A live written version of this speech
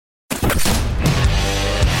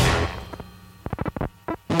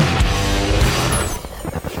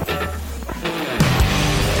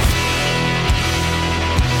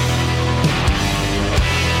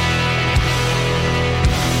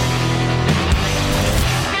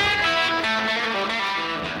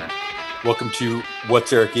Welcome to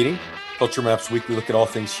What's Eric Eating? Culture Map's weekly look at all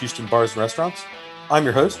things Houston bars and restaurants. I'm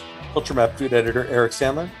your host, Culture Map food editor Eric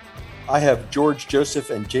Sandler. I have George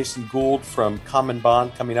Joseph and Jason Gould from Common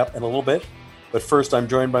Bond coming up in a little bit. But first, I'm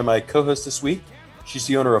joined by my co-host this week. She's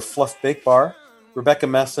the owner of Fluff Bake Bar, Rebecca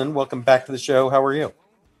Messon. Welcome back to the show. How are you?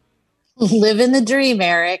 Living the dream,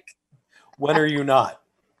 Eric. When are you not?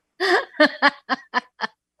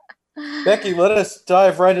 Becky, let us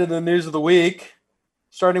dive right into the news of the week.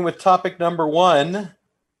 Starting with topic number one,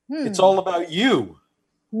 It's all about you.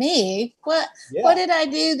 Me? What? Yeah. What did I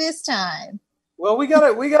do this time? Well, we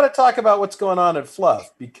gotta talk about what's going on at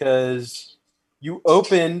Fluff, because you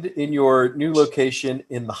opened in your new location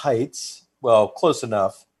in the Heights. Well, close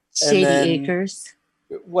enough. Shady Acres.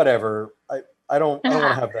 Whatever. I don't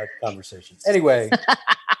want to have that conversation. Anyway,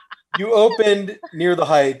 you opened near the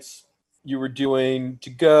Heights. You were doing to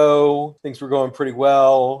go. Things were going pretty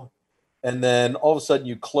well. And then all of a sudden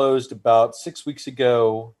you closed about 6 weeks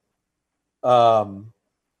ago. And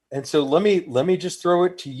so let me just throw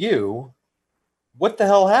it to you. What the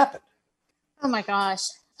hell happened? Oh my gosh.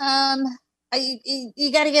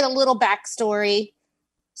 You got to get a little backstory.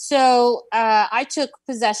 So I took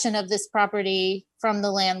possession of this property from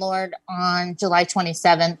the landlord on January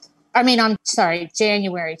 27th.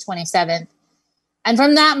 And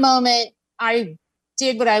from that moment, I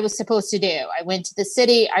did what I was supposed to do. I went to the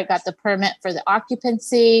city. I got the permit for the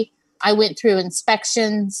occupancy. I went through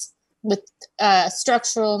inspections with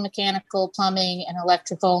structural, mechanical, plumbing, and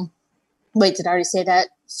electrical. Wait, did I already say that?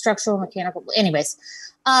 Structural, mechanical. Anyways.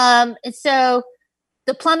 And so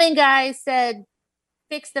the plumbing guy said,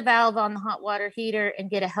 fix the valve on the hot water heater and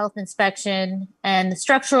get a health inspection. And the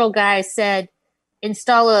structural guy said,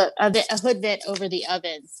 install a hood vent over the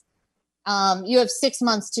ovens. You have 6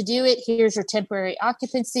 months to do it. Here's your temporary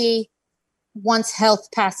occupancy. Once health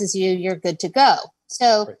passes you, you're good to go.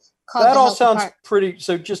 So right. That all sounds pretty.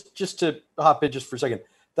 So just to hop in just for a second,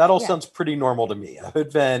 that all sounds pretty normal to me. A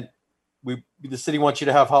hood vent. The city wants you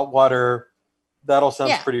to have hot water. That all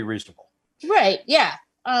sounds pretty reasonable. Right. Yeah.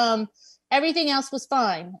 Everything else was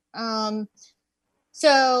fine.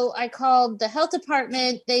 So I called the health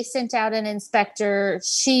department. They sent out an inspector.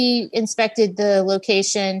 She inspected the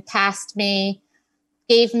location, passed me,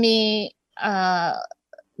 gave me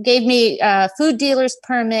food dealer's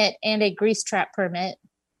permit and a grease trap permit.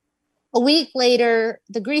 A week later,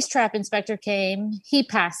 the grease trap inspector came. He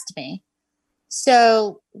passed me.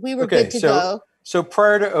 So we were good to go. So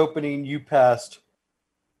prior to opening, you passed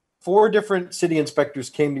 4 different city inspectors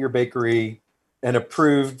came to your bakery and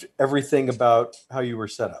approved everything about how you were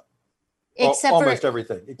set up. Almost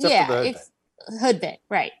everything, except for the hood vent,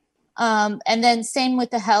 right. And then same with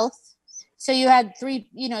the health. So you had 3,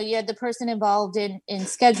 you had the person involved in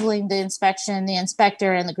scheduling the inspection, the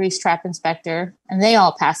inspector, and the grease trap inspector, and they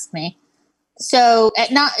all passed me. So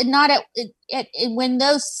when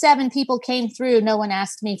those 7 people came through, no one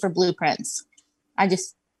asked me for blueprints. I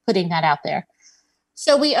just putting that out there.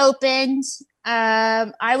 So we opened.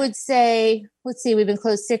 I would say, let's see, we've been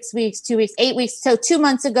closed 6 weeks, 2 weeks, 8 weeks. So 2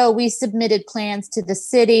 months ago, we submitted plans to the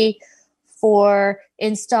city for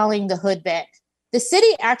installing the hood vent. The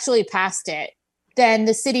city actually passed it. Then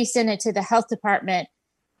the city sent it to the health department,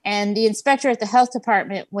 and the inspector at the health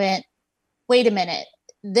department went, wait a minute,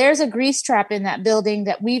 there's a grease trap in that building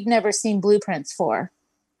that we've never seen blueprints for.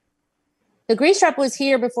 The grease trap was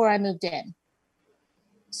here before I moved in.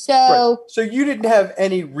 So you didn't have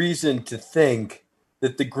any reason to think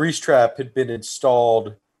that the grease trap had been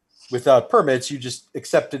installed without permits. You just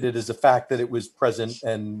accepted it as a fact that it was present,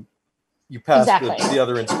 and you passed the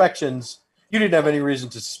other inspections. You didn't have any reason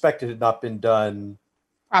to suspect it had not been done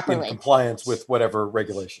properly in compliance with whatever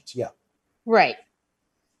regulations. Yeah. Right.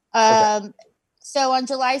 So on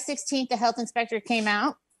July 16th, the health inspector came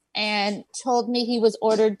out and told me he was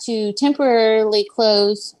ordered to temporarily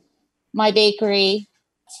close my bakery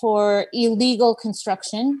for illegal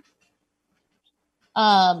construction.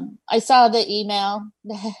 I saw the email.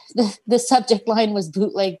 The subject line was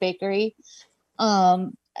bootleg bakery.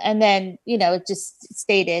 And then, it just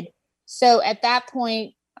stated. So at that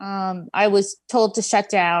point, I was told to shut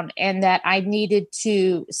down and that I needed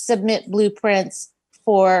to submit blueprints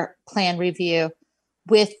for plan review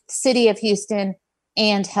with City of Houston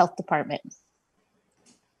and Health Department.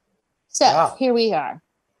 So Here we are.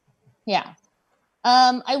 Yeah.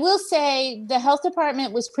 I will say the health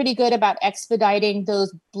department was pretty good about expediting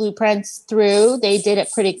those blueprints through. They did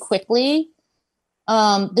it pretty quickly.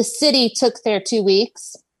 The city took their 2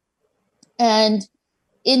 weeks. And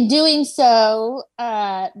in doing so,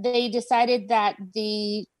 they decided that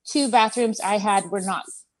the 2 bathrooms I had were not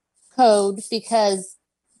code because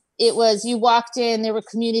it was, you walked in, there were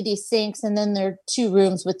community sinks, and then there are 2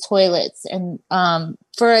 rooms with toilets. And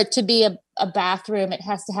for it to be a bathroom, it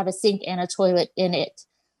has to have a sink and a toilet in it.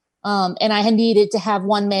 And I had needed to have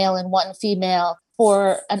 1 male and 1 female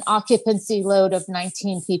for an occupancy load of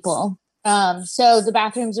 19 people. So the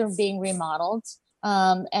bathrooms are being remodeled,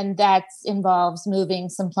 and that involves moving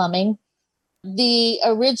some plumbing. The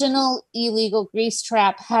original illegal grease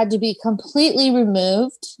trap had to be completely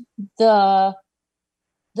removed. The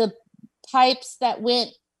pipes that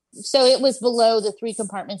went, so it was below the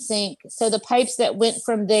 3-compartment sink. So the pipes that went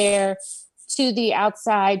from there to the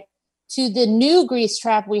outside to the new grease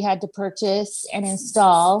trap we had to purchase and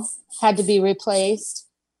install had to be replaced.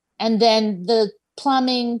 And then the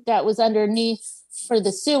plumbing that was underneath for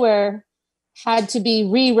the sewer had to be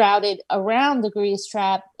rerouted around the grease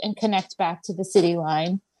trap and connect back to the city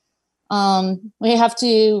line. We have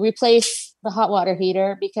to replace the hot water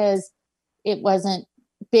heater because it wasn't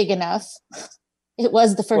big enough. It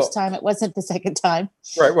was the first time. It wasn't the second time.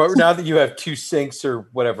 Right. Well, now that you have 2 sinks or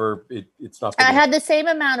whatever, it's not big I enough. had the same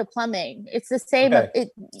amount of plumbing. It's the same.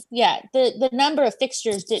 Okay. The number of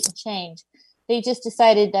fixtures didn't change. They just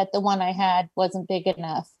decided that the one I had wasn't big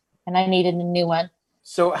enough and I needed a new one.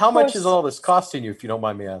 So how much is all this costing you, if you don't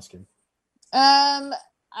mind me asking? I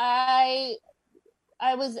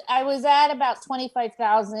was at about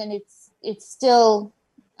 25,000. It's still,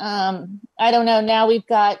 I don't know. Now we've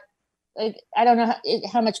got, I don't know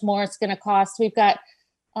how much more it's going to cost. We've got,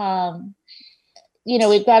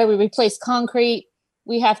 we've got to replace concrete.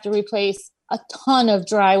 We have to replace a ton of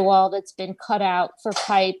drywall that's been cut out for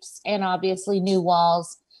pipes and obviously new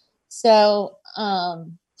walls. So,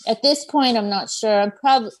 at this point, I'm not sure.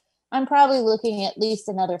 I'm probably looking at least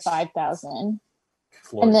another 5,000.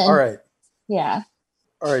 And then, all right. Yeah.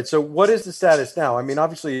 All right. So what is the status now? I mean,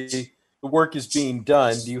 obviously the work is being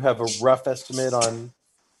done. Do you have a rough estimate on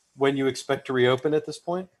when you expect to reopen at this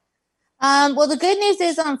point? Well, the good news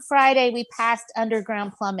is on Friday we passed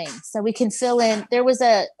underground plumbing, so we can fill in. There was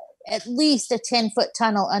at least a 10-foot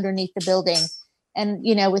tunnel underneath the building. And,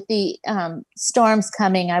 with the storms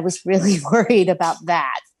coming, I was really worried about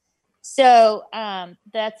that. So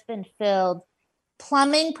that's been filled.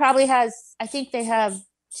 Plumbing probably has, I think they have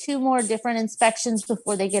 2 more different inspections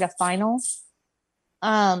before they get a final.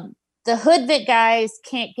 The hood vent guys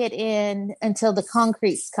can't get in until the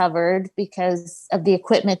concrete's covered because of the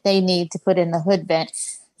equipment they need to put in the hood vent.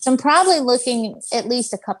 So I'm probably looking at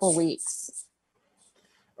least a couple weeks.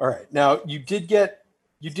 All right. Now you did get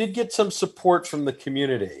some support from the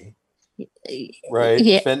community, right?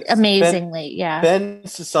 Yeah, amazingly. Ben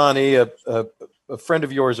Sassani, a friend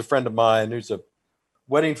of yours, a friend of mine, who's a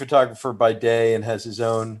wedding photographer by day and has his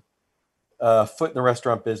own foot in the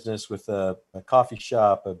restaurant business with a coffee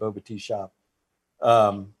shop, a boba tea shop,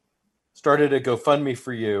 started a GoFundMe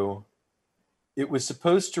for you. It was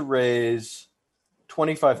supposed to raise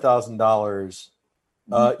 $25,000.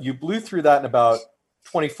 You blew through that in about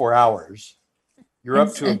 24 hours. You're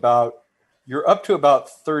up to about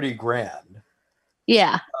 30 grand.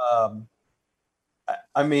 Yeah.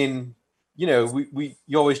 I mean, you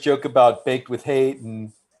always joke about baked with hate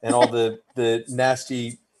and all the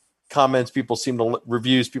nasty comments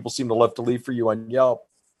reviews people seem to love to leave for you on Yelp.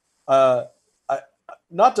 Not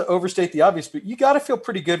to overstate the obvious, but you got to feel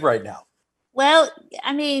pretty good right now. Well,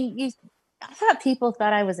 I mean, I thought people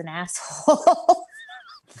thought I was an asshole.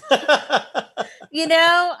 I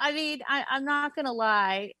mean, I'm not going to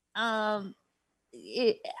lie. I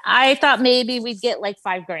thought maybe we'd get like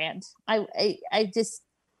 5 grand.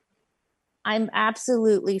 I'm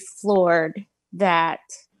absolutely floored that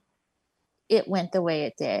it went the way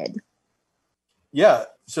it did. Yeah.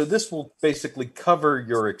 So this will basically cover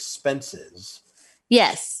your expenses.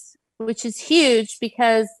 Yes, which is huge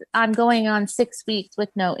because I'm going on 6 weeks with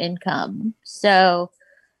no income. So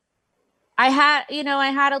I had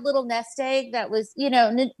a little nest egg that was,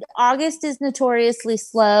 August is notoriously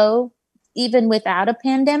slow, even without a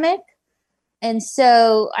pandemic. And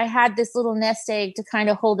so I had this little nest egg to kind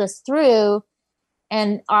of hold us through.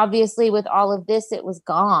 And obviously with all of this, it was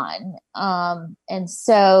gone. And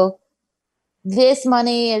so this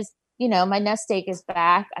money is, my nest egg is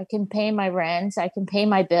back. I can pay my rent. I can pay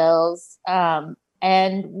my bills. And,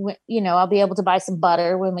 I'll be able to buy some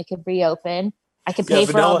butter when we can reopen. I can pay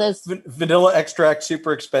for all those. Vanilla extract,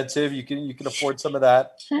 super expensive. You can afford some of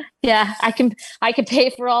that. Yeah, I can pay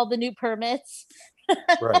for all the new permits.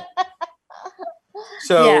 Right.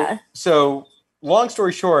 So long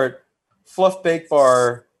story short, Fluff Bake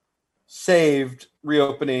Bar saved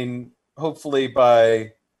reopening hopefully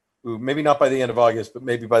by maybe not by the end of August, but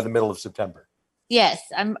maybe by the middle of September. Yes,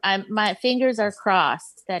 I'm my fingers are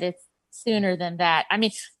crossed that sooner than that. I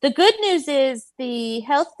mean, the good news is the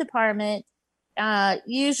health department,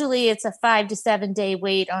 usually it's a 5 to 7 day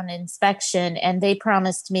wait on inspection, and they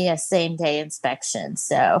promised me a same day inspection.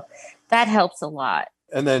 So that helps a lot.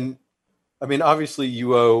 And then, I mean, obviously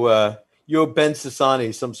you owe Ben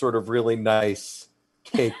Sassani some sort of really nice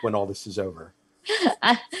cake when all this is over.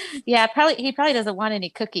 Yeah, he probably doesn't want any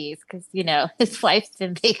cookies because his wife's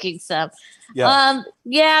been baking some.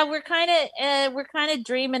 Yeah, we're kind of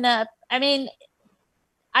dreaming up. I mean,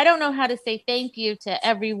 I don't know how to say thank you to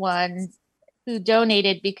everyone who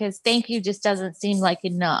donated, because thank you just doesn't seem like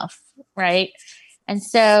enough, right? And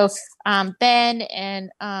so Ben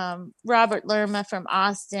and Robert Lerma from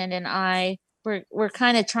Austin and we're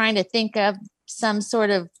kind of trying to think of some sort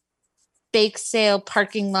of bake sale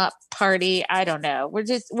parking lot party. I don't know.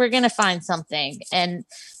 We're going to find something and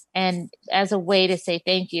as a way to say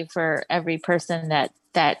thank you for every person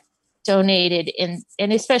that donated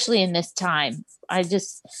and especially in this time. I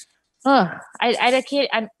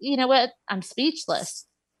can't, you know what? I'm speechless.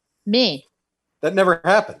 Me. that never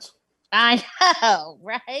happens. I know,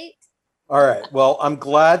 right? All right. Well, I'm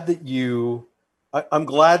glad that I'm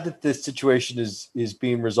glad that this situation is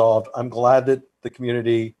being resolved. I'm glad that the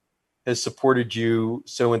community has supported you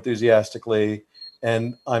so enthusiastically,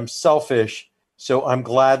 and I'm selfish, so I'm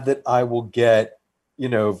glad that I will get,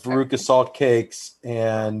 Veruca salt cakes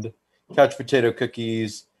and couch potato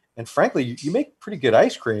cookies, and frankly, you make pretty good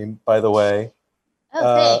ice cream, by the way.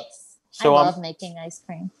 Oh, thanks. So I love making ice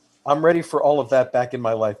cream. I'm ready for all of that back in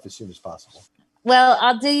my life as soon as possible. Well,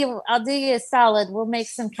 I'll do you a solid. We'll make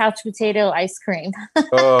some couch potato ice cream.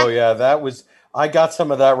 Oh yeah, I got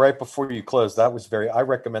some of that right before you closed. I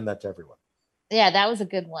recommend that to everyone. Yeah, that was a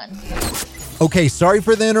good one. Okay, sorry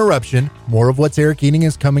for the interruption. More of What's Eric Eating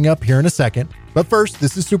is coming up here in a second. But first,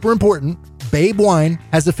 this is super important. Babe Wine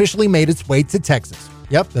has officially made its way to Texas.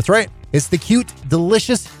 Yep, that's right. It's the cute,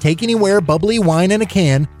 delicious, take-anywhere bubbly wine in a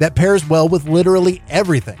can that pairs well with literally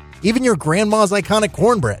everything, even your grandma's iconic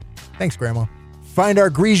cornbread. Thanks, Grandma. Find our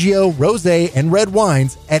Grigio, Rosé, and red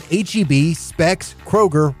wines at H-E-B, Specs,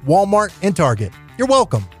 Kroger, Walmart, and Target. You're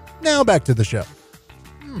welcome. Now back to the show.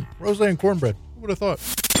 Rosé and cornbread. Who would have thought?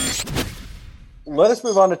 Let us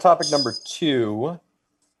move on to topic number 2.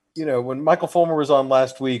 When Michael Fulmer was on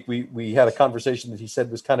last week, we had a conversation that he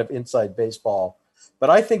said was kind of inside baseball. But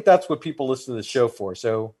I think that's what people listen to the show for.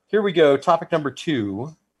 So here we go. Topic number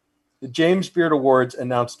 2. The James Beard Awards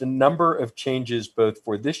announced a number of changes both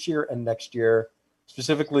for this year and next year,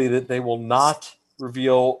 specifically that they will not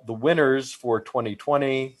reveal the winners for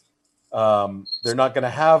 2020. They're not going to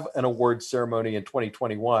have an awards ceremony in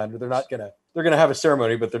 2021. They're going to have a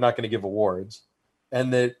ceremony, but they're not going to give awards.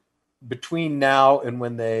 And that between now and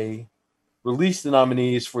when they release the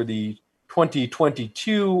nominees for the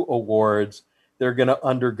 2022 awards, they're going to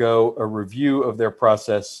undergo a review of their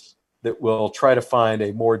process that will try to find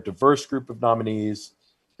a more diverse group of nominees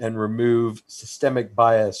and remove systemic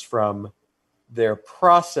bias from their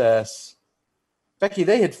process. Becky,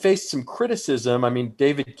 they had faced some criticism. I mean,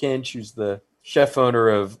 David Kinch, who's the chef owner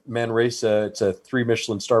of Manresa, it's a 3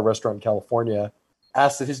 Michelin star restaurant in California,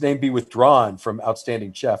 asked that his name be withdrawn from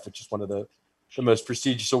Outstanding Chef, which is one of the most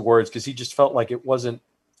prestigious awards, because he just felt like it wasn't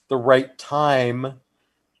the right time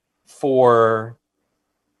for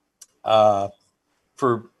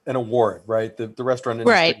an award, right? The restaurant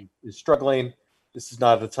industry is struggling. This is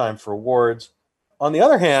not a time for awards. On the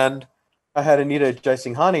other hand, I had Anita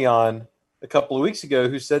Jaisinghani on a couple of weeks ago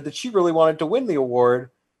who said that she really wanted to win the award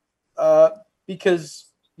because,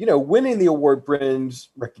 winning the award brings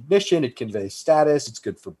recognition. It conveys status. It's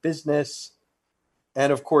good for business.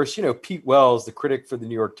 And of course, Pete Wells, the critic for the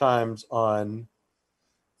New York Times on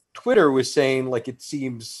Twitter, was saying like it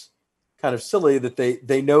seems kind of silly that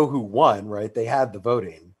they know who won, right? They had the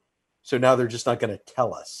voting. So now they're just not going to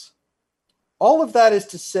tell us. All of that is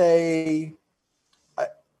to say,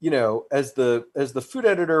 as the food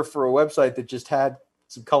editor for a website that just had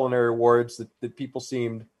some culinary awards that people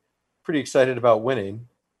seemed pretty excited about winning,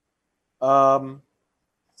 I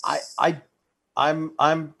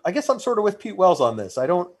guess I'm sort of with Pete Wells on this. I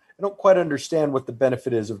don't quite understand what the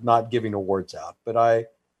benefit is of not giving awards out,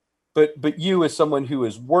 but you, as someone who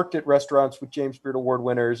has worked at restaurants with James Beard Award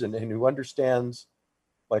winners and who understands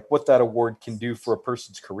like what that award can do for a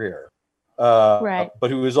person's career, right?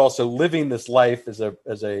 But who is also living this life as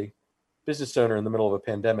a business owner in the middle of a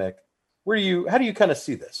pandemic, how do you kind of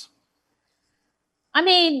see this? I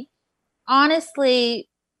mean, honestly,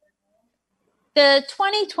 the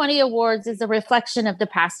 2020 awards is a reflection of the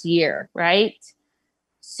past year, right?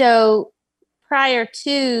 So prior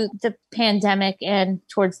to the pandemic and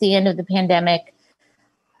towards the end of the pandemic,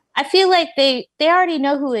 I feel like they already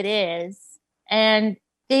know who it is, and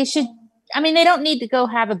they should. I mean, they don't need to go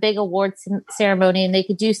have a big awards ceremony, and they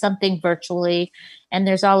could do something virtually. And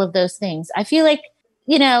there's all of those things. I feel like,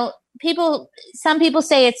 some people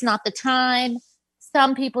say it's not the time.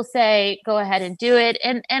 Some people say go ahead and do it,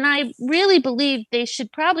 and I really believe they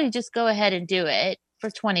should probably just go ahead and do it for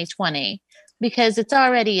 2020 because it's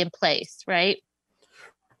already in place, right?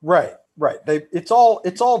 Right. It's all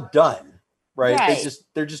done, right? Right.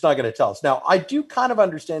 They're just not going to tell us. Now, I do kind of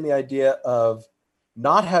understand the idea of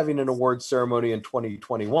not having an award ceremony in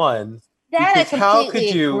 2021. That I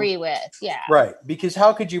completely agree with. Yeah. Right. Because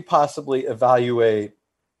how could you possibly evaluate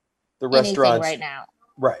the restaurants right now?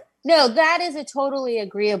 Right. No, that is a totally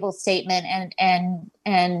agreeable statement.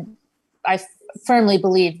 And I firmly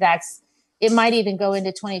believe it might even go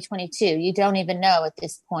into 2022. You don't even know at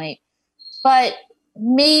this point, but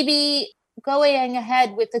maybe going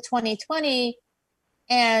ahead with the 2020.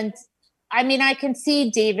 And I mean, I can see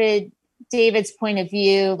David's point of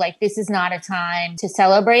view, like this is not a time to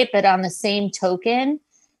celebrate, but on the same token,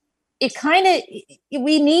 it kind of,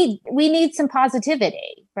 we need some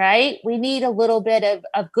positivity, right? We need a little bit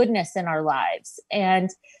of goodness in our lives, and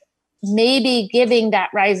maybe giving that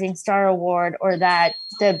Rising Star Award or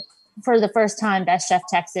for the first time, Best Chef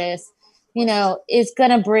Texas, is going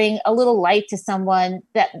to bring a little light to someone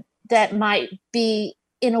that might be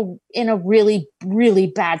in a really, really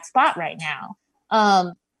bad spot right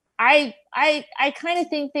now. I kind of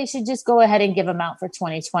think they should just go ahead and give them out for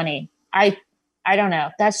 2020. I don't know.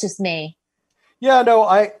 That's just me. Yeah, no,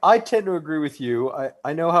 I tend to agree with you.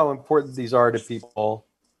 I know how important these are to people.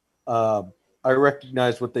 I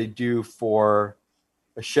recognize what they do for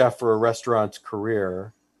a chef or a restaurant's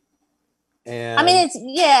career. And I mean,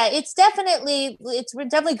 it's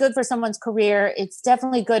definitely good for someone's career. It's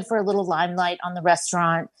definitely good for a little limelight on the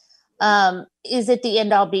restaurant. Is it the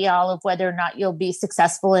end all be all of whether or not you'll be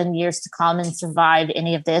successful in years to come and survive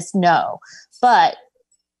any of this? No, but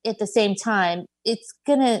at the same time, it's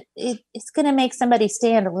gonna make somebody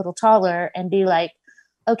stand a little taller and be like,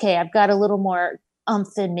 okay, I've got a little more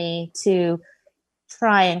oomph in me to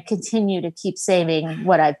try and continue to keep saving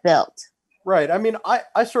what I've built. Right. I mean,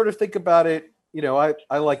 I sort of think about it,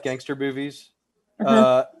 I like gangster movies.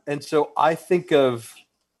 And so I think of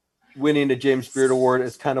winning a James Beard Award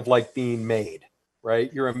as kind of like being made,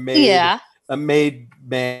 right? You're a made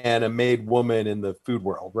man, a made woman in the food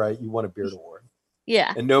world, right? You won a Beard Award.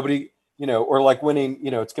 Yeah. And nobody, or like winning,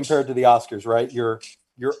 it's compared to the Oscars, right? You're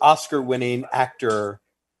Oscar winning actor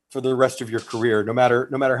for the rest of your career. No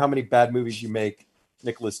matter how many bad movies you make,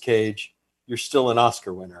 Nicolas Cage, you're still an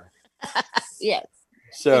Oscar winner. Yes.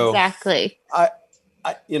 So exactly. I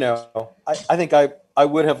think I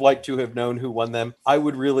would have liked to have known who won them. I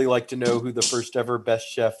would really like to know who the first ever Best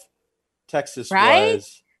Chef Texas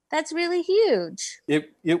was. That's really huge.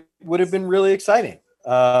 It would have been really exciting.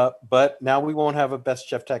 But now we won't have a Best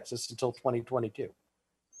Chef Texas until 2022.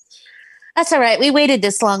 That's all right. We waited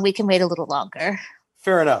this long. We can wait a little longer.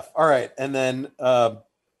 Fair enough. All right. And then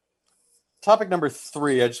topic number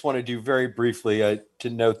 3, I just want to do very briefly to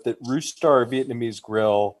note that Roostar Vietnamese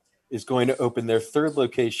Grill is going to open their 3rd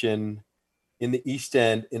location in the East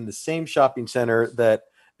End in the same shopping center that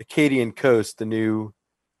Acadian Coast, the new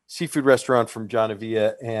seafood restaurant from John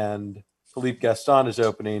Avia and Philippe Gaston, is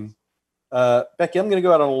opening. Becky, I'm going to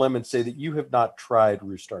go out on a limb and say that you have not tried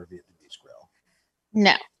Roostar Vietnamese Grill.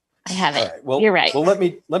 No, I haven't. All right. Well, you're right. Well, let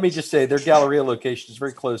me just say their Galleria location is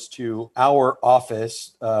very close to our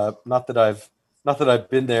office. Not that I've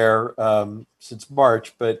been there since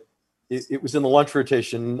March, but it was in the lunch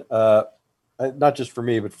rotation. Not just for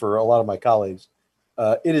me, but for a lot of my colleagues.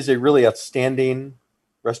 It is a really outstanding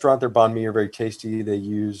restaurant. Their banh mi are very tasty.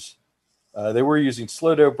 They were using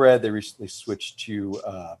slow dough bread. They recently switched to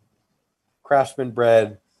Craftsman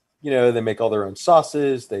bread. They make all their own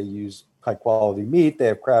sauces. They use high quality meat. They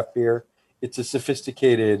have craft beer. It's a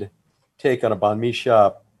sophisticated take on a banh mi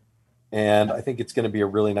shop. And I think it's going to be a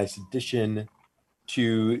really nice addition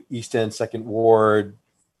to East End 2nd Ward.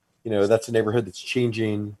 That's a neighborhood that's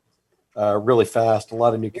changing really fast. A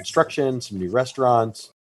lot of new construction, some new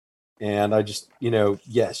restaurants. And I just,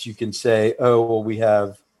 yes, you can say, oh,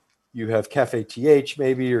 well, you have Cafe TH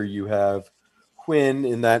maybe, or you have Quinn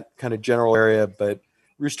in that kind of general area, but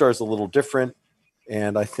Roostar is a little different.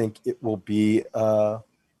 And I think it will be, it'll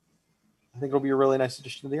be a really nice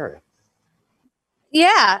addition to the area.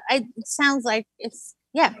 Yeah. It sounds like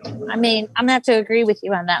I mean, I'm gonna have to agree with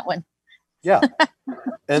you on that one. Yeah.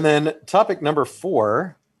 And then topic number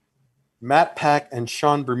 4, Matt Pack and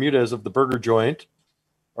Sean Bermudez of the Burger Joint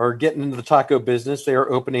are getting into the taco business. They are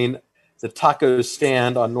opening the taco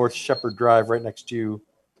stand on North Shepherd Drive right next to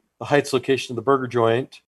the Heights location of the burger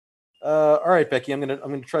joint. All right, Becky, I'm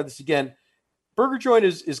gonna try this again. Burger joint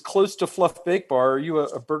is close to Fluff Bake Bar. Are you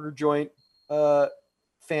a burger joint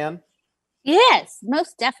fan? Yes,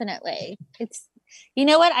 most definitely. It's, you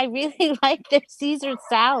know what? I really like their Caesar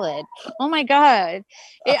salad. Oh my God.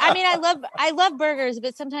 I mean, I love burgers,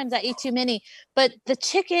 but sometimes I eat too many. But the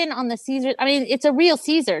chicken on the Caesar, I mean, it's a real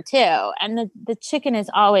Caesar too. And the chicken is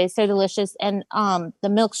always so delicious. And the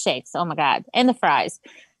milkshakes, oh my God. And the fries.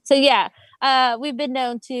 So yeah, we've been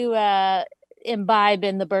known to imbibe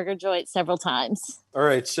in the burger joint several times. All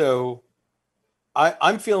right, so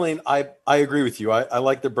I'm feeling I agree with you. I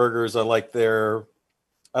like their burgers. I like their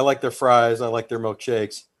fries. I like their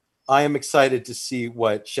milkshakes. I am excited to see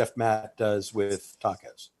what Chef Matt does with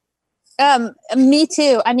tacos. Me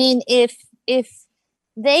too. I mean, if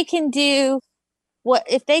they can do what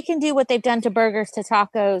they've done to burgers to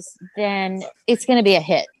tacos, then it's going to be a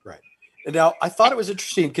hit. Right. And now I thought it was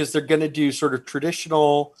interesting because they're going to do sort of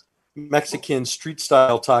traditional Mexican street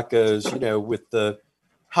style tacos, with the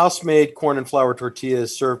house-made corn and flour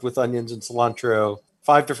tortillas served with onions and cilantro,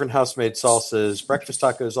 5 different house-made salsas, breakfast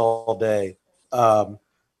tacos all day. I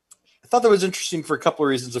thought that was interesting for a couple of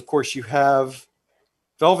reasons. Of course, you have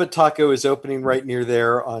Velvet Taco is opening right near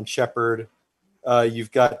there on Shepherd.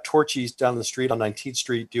 You've got Torchy's down the street on 19th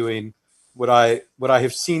Street doing what I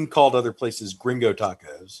have seen called other places Gringo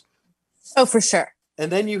Tacos. Oh, for sure. And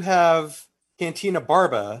then you have Cantina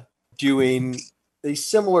Barba doing a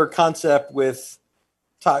similar concept with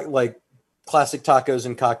like classic tacos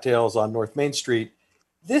and cocktails on North Main Street.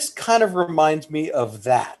 This kind of reminds me of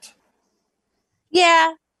that.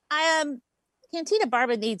 Yeah, Cantina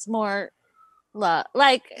Barba needs more love.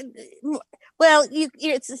 Like, well,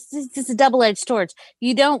 it's a double-edged sword.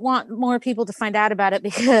 You don't want more people to find out about it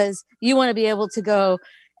because you want to be able to go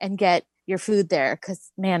and get your food there.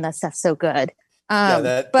 Because man, that stuff's so good.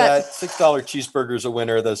 That $6 cheeseburger is a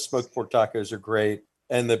winner. The smoked pork tacos are great.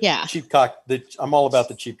 And I'm all about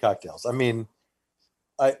the cheap cocktails. I mean,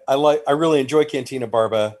 I really enjoy Cantina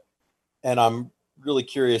Barba, and I'm really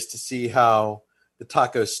curious to see how the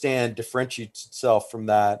taco stand differentiates itself from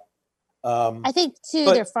that. I think too,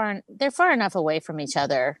 they're far enough away from each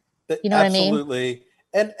other. You know what I mean? Absolutely.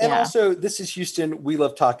 And also, this is Houston. We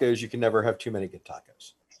love tacos. You can never have too many good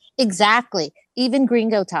tacos. Exactly. Even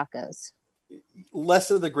Gringo tacos.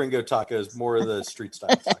 Less of the Gringo tacos, more of the street style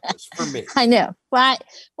tacos for me. I know.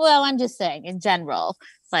 Well, I'm just saying in general,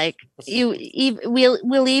 like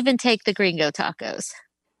we'll even take the Gringo tacos.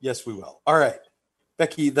 Yes, we will. All right,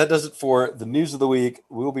 Becky, that does it for the news of the week.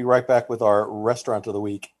 We'll be right back with our restaurant of the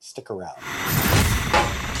week. Stick around.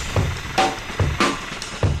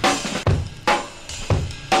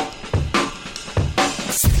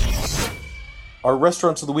 Our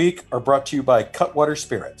restaurants of the week are brought to you by Cutwater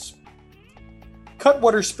Spirits.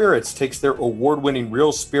 Cutwater Spirits takes their award-winning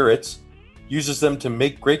real spirits, uses them to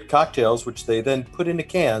make great cocktails, which they then put into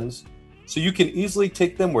cans, so you can easily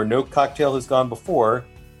take them where no cocktail has gone before,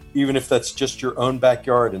 even if that's just your own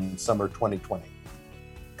backyard in summer 2020.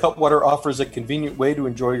 Cutwater offers a convenient way to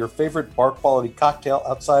enjoy your favorite bar-quality cocktail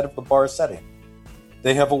outside of the bar setting.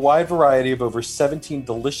 They have a wide variety of over 17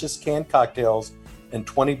 delicious canned cocktails and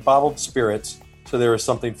 20 bottled spirits, so there is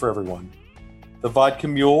something for everyone. The Vodka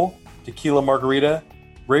Mule, Tequila Margarita,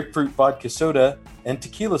 Grapefruit Vodka Soda, and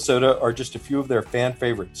Tequila Soda are just a few of their fan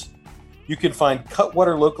favorites. You can find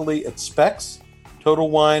Cutwater locally at Specs, Total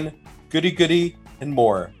Wine, Goody Goody, and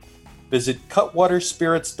more. Visit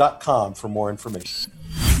cutwaterspirits.com for more information.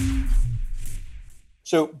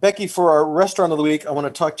 So, Becky, for our restaurant of the week, I want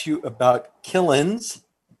to talk to you about Killen's.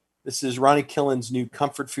 This is Ronnie Killen's new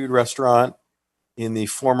comfort food restaurant in the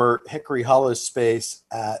former Hickory Hollow space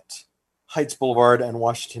at Heights Boulevard and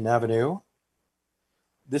Washington Avenue.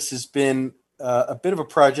 This has been a bit of a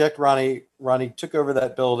project. Ronnie took over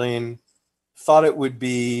that building, thought it would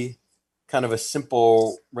be kind of a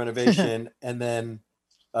simple renovation, and then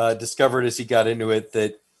discovered as he got into it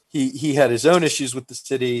that he had his own issues with the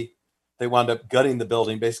city. They wound up gutting the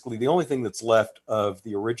building. Basically, the only thing that's left of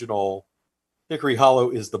the original Hickory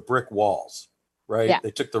Hollow is the brick walls, right? Yeah.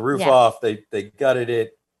 They took the roof off. They gutted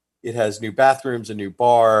it. It has new bathrooms, a new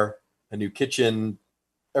bar, a new kitchen.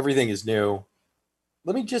 Everything is new.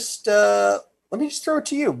 Let me just throw it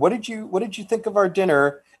to you. What did you think of our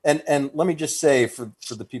dinner? And let me just say for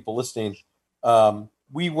the people listening,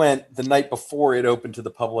 we went the night before it opened to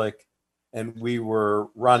the public, and we were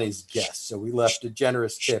Ronnie's guests. So we left a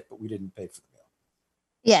generous tip, but we didn't pay for the meal.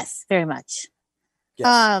 Yes, very much.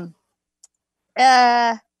 Yes.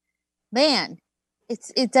 Man,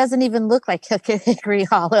 it doesn't even look like Hickory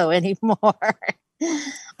Hollow anymore.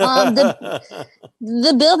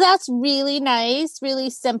 The build out's really nice, really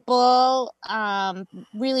simple,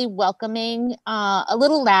 really welcoming, a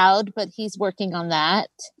little loud, but he's working on that.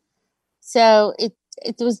 So it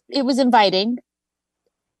was inviting.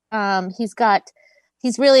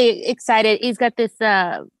 He's really excited. He's got this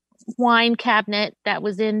wine cabinet that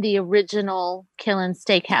was in the original Killen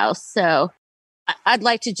Steakhouse. So I'd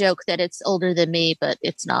like to joke that it's older than me, but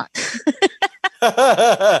it's not.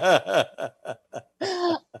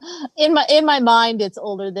 In my mind, it's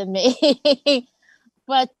older than me.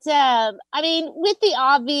 But I mean, with the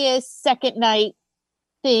obvious second night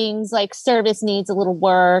things like service needs a little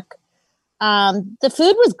work. The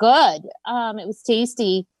food was good. It was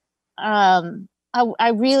tasty.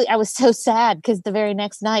 I was so sad because the very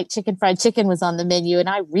next night fried chicken was on the menu and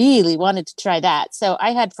I really wanted to try that. So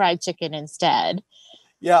I had fried chicken instead.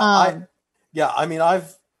 Yeah. I mean,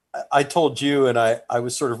 I told you, and I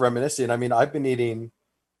was sort of reminiscing. I mean, I've been eating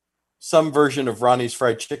some version of Ronnie's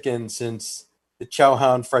fried chicken since the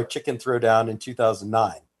Chowhound fried chicken throwdown in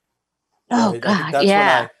 2009. Oh, right?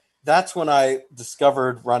 God. That's when I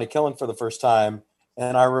discovered Ronnie Killen for the first time.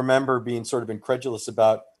 And I remember being sort of incredulous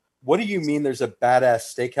about, what do you mean there's a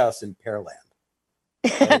badass steakhouse in Pearland?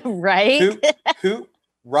 Right?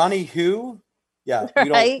 Ronnie who? Yeah,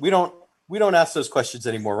 right? we don't ask those questions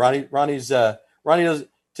anymore. Ronnie does,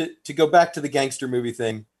 to go back to the gangster movie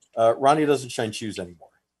thing, Ronnie doesn't shine shoes anymore.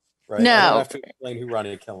 Right? No. I don't have to explain who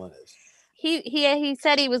Ronnie Killen is. He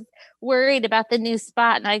said he was worried about the new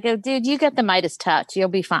spot, and I go, dude, you got the Midas touch, you'll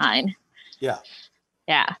be fine. Yeah.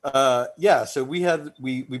 So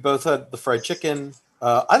we both had the fried chicken.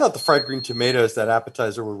 I thought the fried green tomatoes, that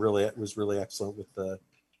appetizer, was really excellent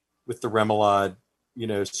with the remoulade,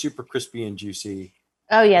 super crispy and juicy.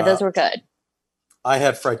 Oh yeah, those were good. I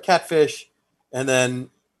had fried catfish, and then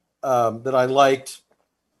that I liked,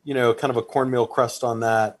 kind of a cornmeal crust on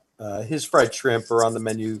that. His fried shrimp are on the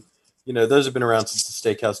menu. Those have been around since the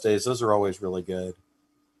steakhouse days. Those are always really good.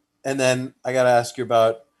 And then I got to ask you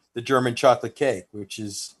about the German chocolate cake, which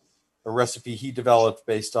is a recipe he developed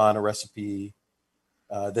based on a recipe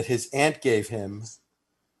that his aunt gave him,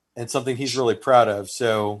 and something he's really proud of.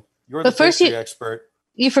 So you're the pastry expert.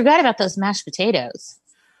 You forgot about those mashed potatoes.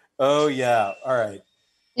 Oh yeah. All right.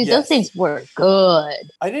 Dude, yes. Those things were good.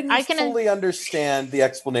 I didn't fully understand the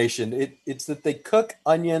explanation. It's that they cook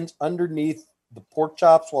onions underneath the pork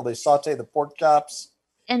chops while they saute the pork chops,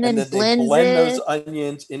 and then they blend those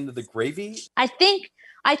onions into the gravy. I think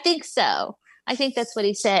so. I think that's what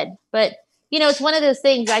he said. But it's one of those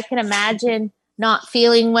things I can imagine not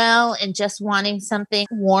feeling well and just wanting something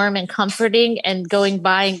warm and comforting and going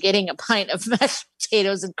by and getting a pint of mashed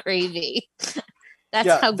potatoes and gravy.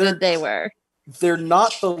 That's how good they were. They're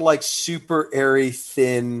not the super airy,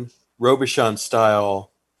 thin Robuchon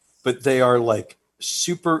style, but they are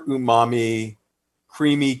super umami,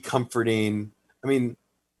 creamy, comforting. I mean,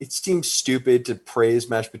 it seems stupid to praise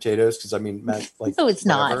mashed potatoes because no, it's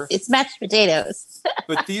not. It's mashed potatoes.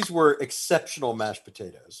 But these were exceptional mashed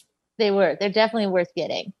potatoes. They were. They're definitely worth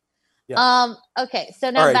getting. Yeah. Okay, so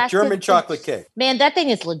now back German chocolate cake. Man, that thing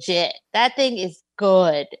is legit. That thing is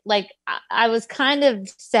good. I was kind of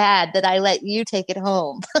sad that I let you take it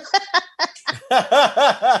home.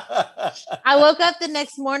 I woke up the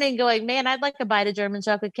next morning going, man, I'd like to bite a German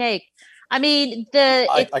chocolate cake. I mean,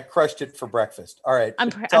 I crushed it for breakfast. All right. I'm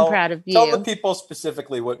proud of you. Tell the people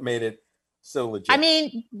specifically what made it so legit. I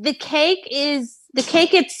mean, the cake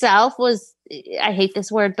itself was, I hate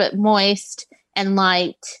this word, but moist and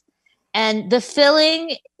light. And the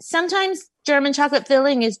filling, sometimes German chocolate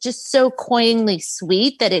filling is just so cloyingly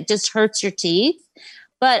sweet that it just hurts your teeth.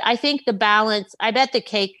 But I think the balance, I bet the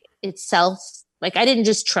cake itself, I didn't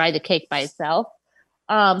just try the cake by itself,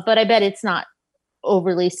 but I bet it's not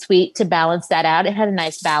overly sweet to balance that out. It had a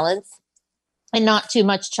nice balance and not too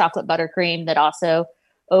much chocolate buttercream that also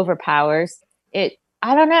overpowers it.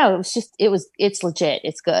 I don't know. It's legit.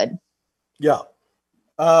 It's good. Yeah.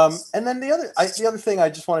 And then the other thing I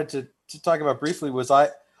just wanted to talk about briefly was I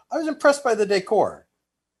was impressed by the decor.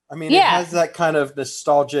 I mean, It has that kind of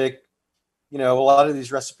nostalgic, a lot of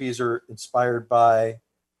these recipes are inspired by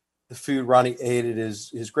the food Ronnie ate at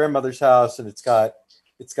his grandmother's house, and it's got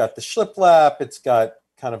the shiplap, it's got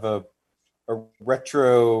kind of a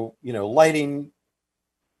retro, lighting.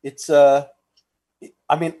 It's I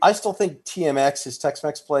mean, I still think TMX, his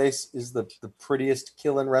Tex-Mex place, is the prettiest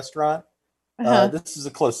Killen restaurant. This is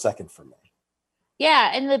a close second for me.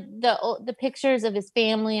 Yeah, and the pictures of his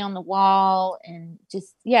family on the wall, and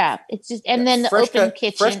it's just, and then the open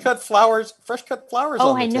kitchen, fresh cut flowers.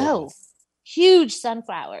 Oh, I know, huge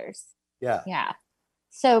sunflowers. Yeah,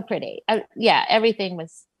 so pretty. Everything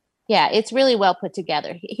was Yeah, it's really well put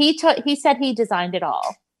together. He said he designed it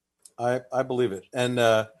all. I believe it.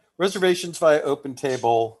 And reservations via Open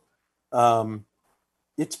Table,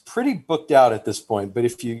 it's pretty booked out at this point. But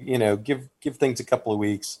if you give things a couple of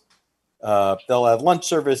weeks, they'll have lunch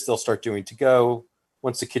service. They'll start doing to go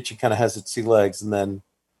once the kitchen kind of has its sea legs, and then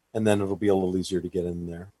it'll be a little easier to get in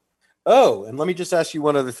there. Oh, and let me just ask you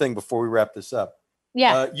one other thing before we wrap this up.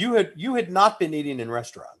 Yeah, you had not been eating in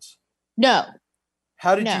restaurants. No.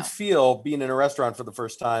 How did you feel being in a restaurant for the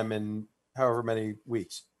first time in however many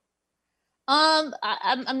weeks? I'm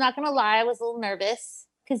not gonna lie, I was a little nervous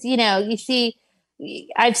because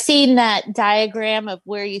I've seen that diagram of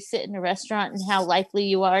where you sit in a restaurant and how likely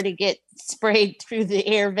you are to get sprayed through the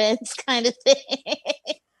air vents, kind of thing.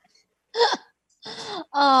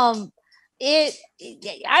 I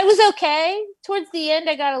was okay. Towards the end,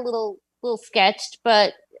 I got a little sketched,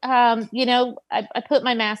 but I put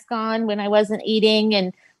my mask on when I wasn't eating,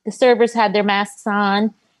 and the servers had their masks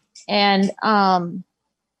on, and I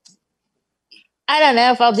don't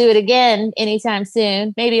know if I'll do it again anytime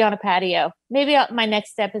soon. Maybe on a patio. Maybe my next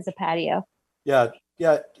step is a patio. Yeah.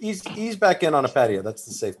 Ease back in on a patio. That's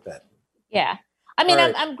the safe bet. Yeah. I mean,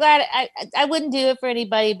 right. I'm glad I wouldn't do it for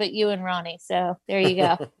anybody but you and Ronnie. So there you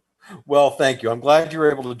go. Well, thank you. I'm glad you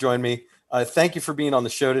were able to join me. Thank you for being on the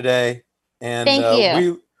show today. And thank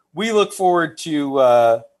you. We look forward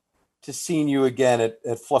to seeing you again at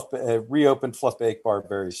reopened Fluff Bake Bar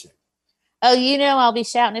very soon. Oh, I'll be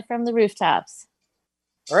shouting it from the rooftops.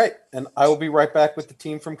 All right. And I will be right back with the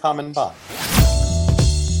team from Common Bond.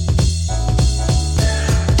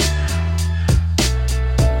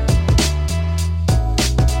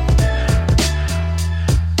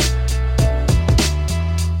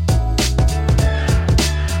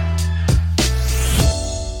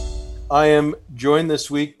 I am joined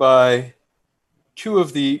this week by two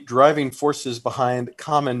of the driving forces behind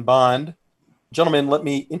Common Bond. Gentlemen, let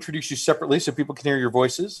me introduce you separately so people can hear your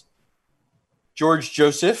voices. George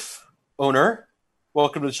Joseph, owner.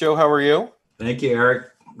 Welcome to the show. How are you? Thank you,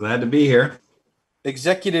 Eric. Glad to be here.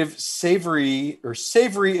 Executive Savory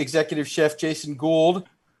Executive Chef Jason Gould.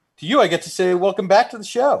 To you, I get to say welcome back to the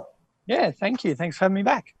show. Yeah, thank you. Thanks for having me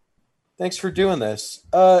back. Thanks for doing this.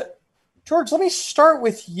 George, let me start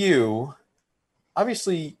with you.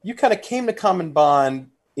 Obviously, you kind of came to Common Bond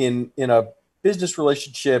in a business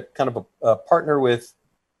relationship, kind of a partner with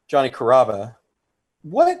Johnny Carrabba.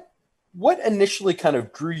 What initially kind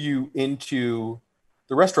of drew you into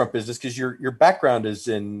the restaurant business? Because your background is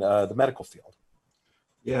in the medical field.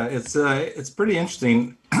 Yeah, it's pretty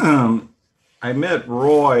interesting. I met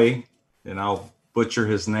Roy, and I'll butcher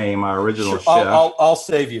his name, our original chef. I'll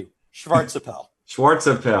save you.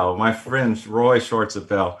 Schwartzapfel, my friend Roy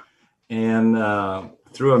Schwartzapfel. And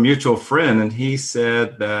through a mutual friend, and he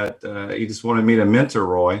said that he just wanted me to mentor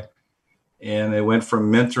Roy. And it went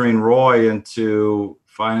from mentoring Roy into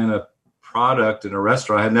finding a product in a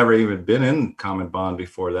restaurant. I had never even been in Common Bond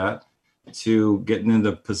before that, to getting into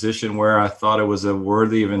a position where I thought it was a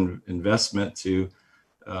worthy of investment to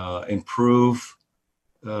improve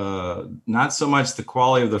not so much the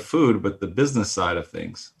quality of the food, but the business side of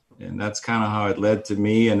things. And that's kind of how it led to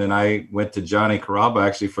me. And then I went to Johnny Carrabba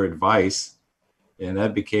actually for advice, and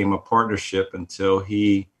that became a partnership until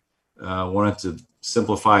he wanted to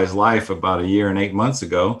simplify his life about 1 year and 8 months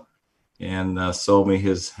ago, and sold me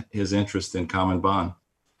his interest in Common Bond.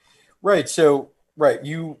 Right. So, when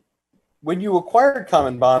you acquired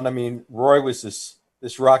Common Bond, I mean, Roy was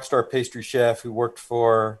this rock star pastry chef who worked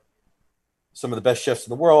for some of the best chefs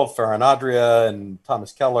in the world, Ferran Adria and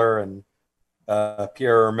Thomas Keller and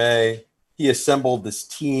Pierre Hermé. He assembled this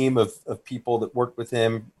team of people that worked with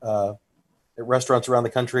him at restaurants around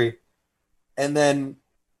the country. And then,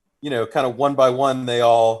 kind of one by one, they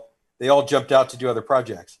all jumped out to do other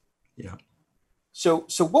projects. Yeah. So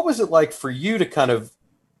what was it like for you to kind of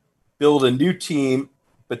build a new team,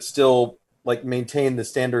 but still like maintain the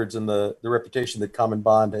standards and the reputation that Common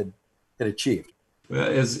Bond had achieved? Well,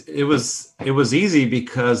 it was easy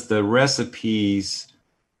because the recipes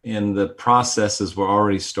and the processes were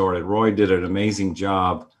already started. Roy did an amazing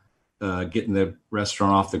job getting the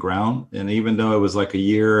restaurant off the ground. And even though it was like 1.5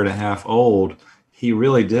 years old, he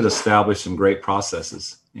really did establish some great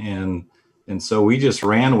processes. And so we just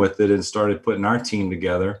ran with it and started putting our team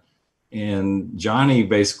together. And Johnny,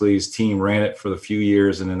 basically, his team ran it for a few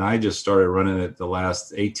years. And then I just started running it the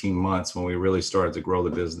last 18 months when we really started to grow the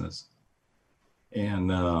business.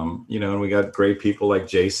 And, and we got great people like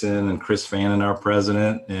Jason and Chris Fannin, our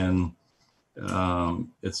president. And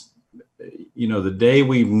it's, the day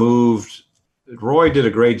we moved, Roy did a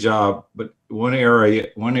great job, but one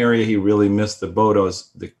area he really missed the boat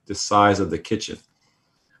was the size of the kitchen.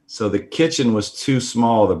 So the kitchen was too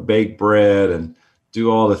small to bake bread and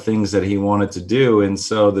do all the things that he wanted to do. And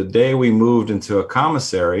so the day we moved into a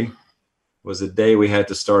commissary was the day we had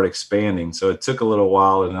to start expanding. So it took a little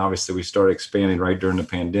while, and obviously we started expanding right during the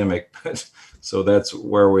pandemic. So that's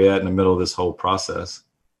where we're at in the middle of this whole process.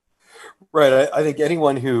 Right. I think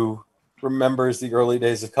anyone who remembers the early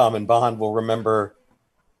days of Common Bond will remember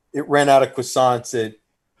it ran out of croissants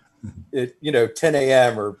at 10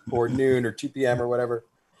 a.m. or noon or 2 p.m. or whatever.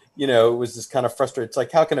 It was just kind of frustrating. It's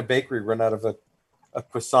like, how can a bakery run out of a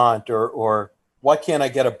croissant or why can't I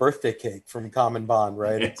get a birthday cake from Common Bond?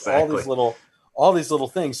 Right. It's Exactly. all these little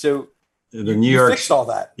things. So you fixed all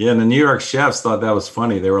that. Yeah. And the New York chefs thought that was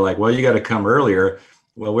funny. They were like, well, you got to come earlier.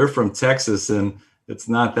 Well, we're from Texas and it's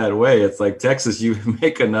not that way. It's like Texas, you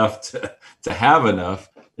make enough to have enough.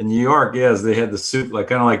 In New York, yes, they had the soup, like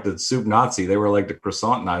kind of like the soup Nazi. They were like the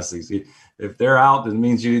croissant Nazis. If they're out, it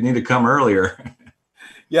means you need to come earlier.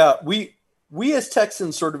 Yeah, we as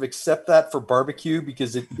Texans sort of accept that for barbecue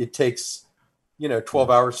because it takes 12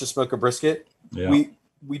 hours to smoke a brisket. Yeah.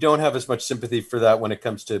 We don't have as much sympathy for that when it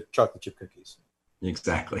comes to chocolate chip cookies.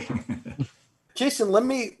 Exactly. Jason, let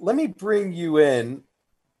me bring you in.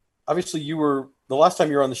 Obviously, the last time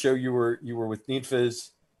you were on the show, you were with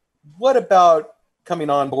Needfizz. What about coming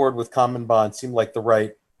on board with Common Bond seemed like the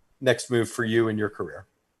right next move for you in your career?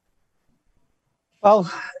 Well,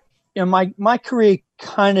 my career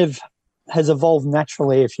kind of has evolved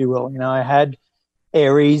naturally, if you will. I had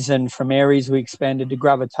Aries, and from Aries we expanded to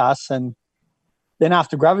Gravitas, and then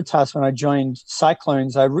after Gravitas, when I joined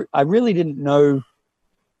Cyclones, I really didn't know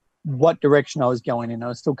what direction I was going in. I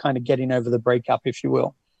was still kind of getting over the breakup, if you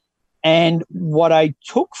will. And what I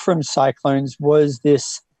took from Cyclones was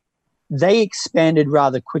they expanded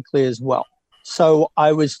rather quickly as well. So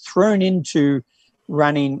I was thrown into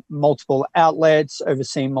running multiple outlets,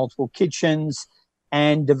 overseeing multiple kitchens,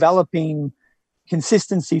 and developing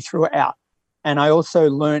consistency throughout. And I also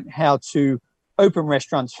learned how to open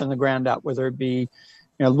restaurants from the ground up, whether it be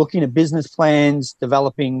looking at business plans,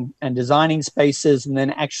 developing and designing spaces, and then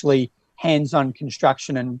actually hands-on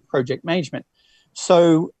construction and project management.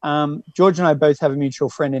 So George and I both have a mutual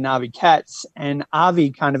friend in Avi Katz, and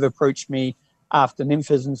Avi kind of approached me after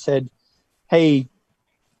Nymphas and said, hey,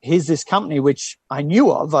 here's this company which I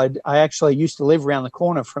knew of. I actually used to live around the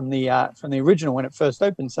corner from the original when it first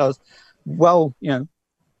opened, so I was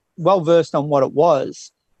well versed on what it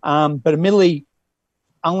was, but admittedly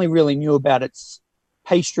only really knew about its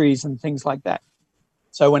pastries and things like that.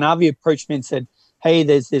 So when Avi approached me and said, hey,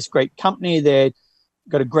 there's this great company, they've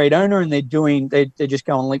got a great owner, and they're just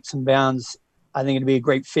going leaps and bounds, I think it'd be a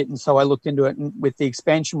great fit. And so I looked into it, and with the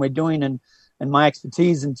expansion we're doing and my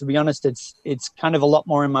expertise, and to be honest, it's kind of a lot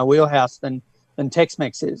more in my wheelhouse than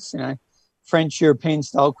Tex-Mex is. French European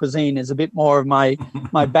style cuisine is a bit more of my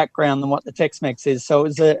background than what the Tex-Mex is. So it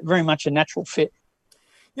was very much a natural fit.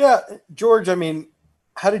 Yeah, George, I mean,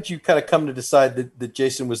 how did you kind of come to decide that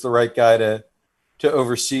Jason was the right guy to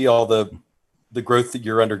oversee all the growth that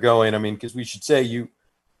you're undergoing? I mean, because we should say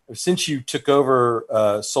since you took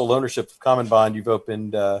over sole ownership of Common Bond, you've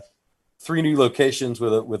opened 3 new locations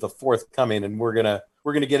with a 4th coming, and we're gonna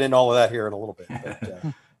get into all of that here in a little bit.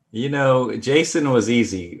 But, Jason was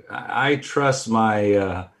easy. I trust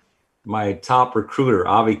my top recruiter,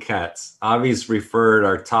 Avi Katz. Avi's referred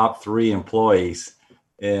our top 3 employees,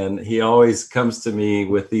 and he always comes to me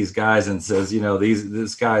with these guys and says,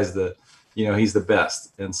 this guy's he's the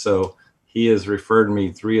best. And so he has referred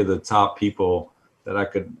me 3 of the top people that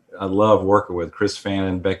I love working with: Chris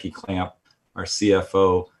Fannin, Becky Clamp, our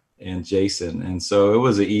CFO, and Jason. And so it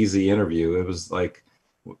was an easy interview. It was like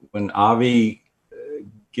when Avi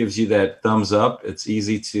gives you that thumbs up, it's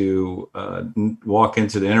easy to walk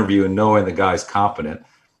into the interview and knowing the guy's competent.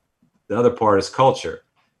 The other part is culture,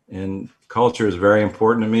 and culture is very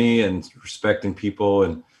important to me, and respecting people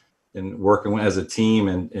and working as a team.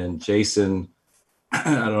 And Jason, I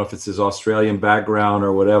don't know if it's his Australian background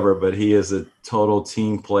or whatever, but he is a total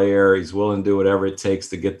team player. He's willing to do whatever it takes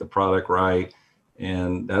to get the product right.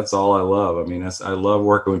 And that's all I love. I mean, I love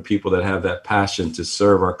working with people that have that passion to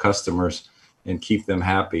serve our customers and keep them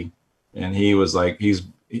happy. And he was like,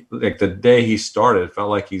 the day he started, it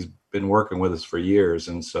felt like he's been working with us for years.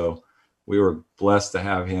 And so we were blessed to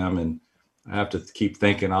have him. And I have to keep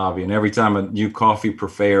thanking Avi. And every time a new coffee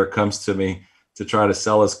purveyor comes to me to try to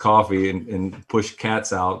sell us coffee and push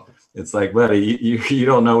Katz out, it's like, buddy, you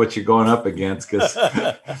don't know what you're going up against, because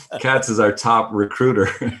Katz is our top recruiter.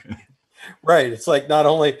 Right. It's like not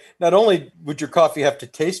only would your coffee have to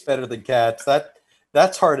taste better than Katz,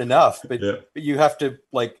 that's hard enough, but you have to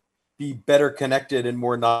be better connected and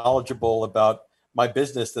more knowledgeable about my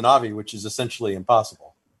business than Avi, which is essentially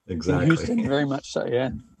impossible. Exactly. In Houston, very much so.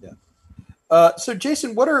 Yeah. So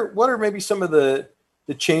Jason, what are maybe some of the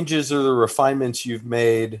changes or the refinements you've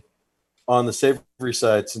made on the savory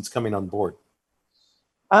side since coming on board?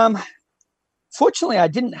 Fortunately, I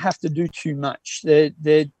didn't have to do too much.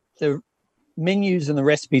 The menus and the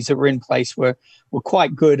recipes that were in place were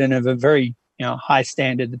quite good and of a very high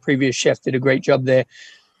standard. The previous chef did a great job there.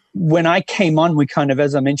 When I came on, we kind of,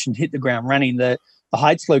 as I mentioned, hit the ground running. The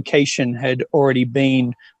Heights location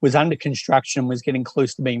was under construction, was getting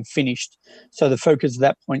close to being finished. So the focus at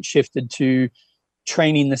that point shifted to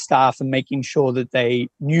training the staff and making sure that they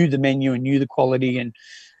knew the menu and knew the quality and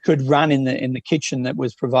could run in the kitchen that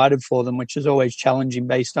was provided for them, which is always challenging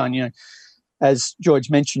based on, as George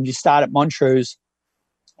mentioned, you start at Montrose,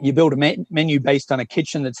 you build a menu based on a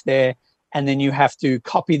kitchen that's there, and then you have to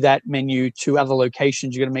copy that menu to other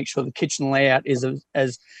locations. You got to make sure the kitchen layout is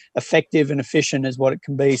as effective and efficient as what it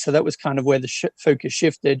can be. So that was kind of where the focus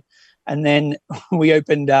shifted. And then we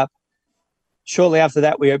opened up, shortly after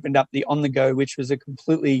that, we opened up the On The Go, which was a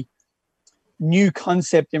completely new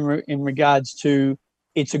concept in regards to,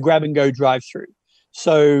 it's a grab and go drive-through.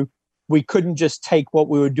 So we couldn't just take what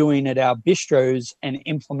we were doing at our bistros and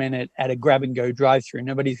implement it at a grab and go drive-through.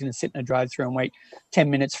 Nobody's going to sit in a drive-through and wait 10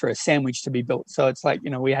 minutes for a sandwich to be built. So it's like,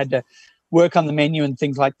 we had to work on the menu and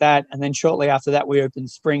things like that. And then shortly after that, we opened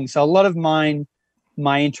Spring. So a lot of my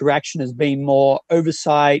interaction has been more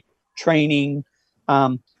oversight, training.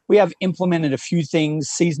 We have implemented a few things,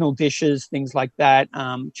 seasonal dishes, things like that,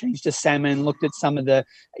 changed to salmon, looked at some of the,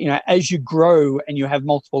 as you grow and you have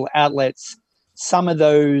multiple outlets, some of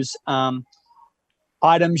those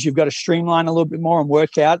items you've got to streamline a little bit more and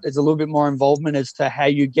work out. There's a little bit more involvement as to how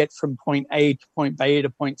you get from point A to point B to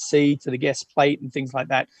point C to the guest plate and things like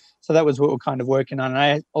that. So that was what we're kind of working on. And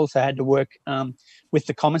I also had to work with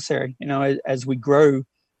the commissary, as we grow,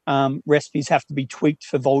 recipes have to be tweaked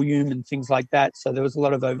for volume and things like that. So there was a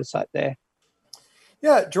lot of oversight there.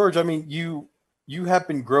 Yeah, George, I mean, you have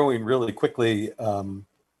been growing really quickly.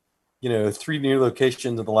 3 new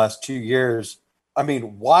locations in the last 2 years. I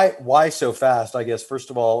mean, why so fast, I guess, first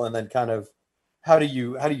of all, and then kind of how do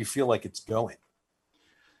you feel like it's going?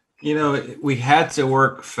 We had to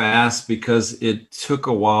work fast because it took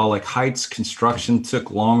a while. Like Heights construction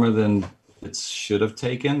took longer than it should have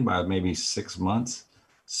taken, by maybe 6 months.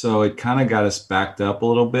 So it kind of got us backed up a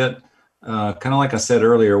little bit. Kind of like I said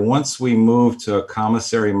earlier, once we moved to a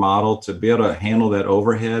commissary model to be able to handle that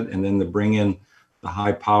overhead and then to bring in the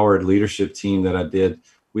high-powered leadership team that I did,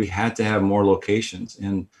 we had to have more locations.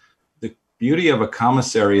 And the beauty of a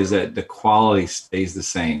commissary is that the quality stays the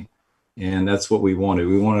same. And that's what we wanted.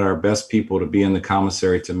 We wanted our best people to be in the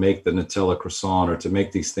commissary to make the Nutella croissant or to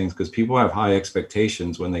make these things, because people have high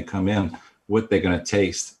expectations when they come in, what they're going to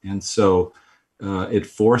taste. And so it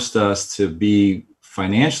forced us to be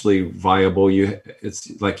financially viable.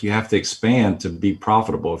 It's like you have to expand to be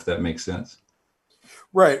profitable, if that makes sense.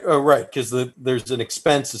 Right. Oh, right. Because there's an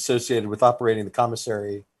expense associated with operating the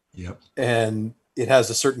commissary. Yep. And it has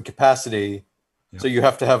a certain capacity. Yep. So you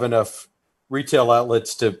have to have enough retail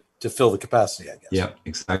outlets to fill the capacity, I guess. Yeah,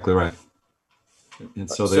 exactly right. And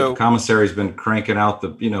so the commissary has been cranking out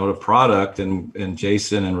the product, and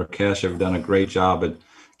Jason and Rakesh have done a great job at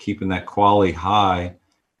keeping that quality high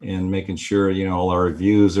and making sure, all our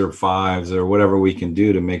reviews are 5s or whatever we can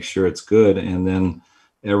do to make sure it's good. And then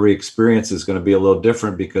every experience is going to be a little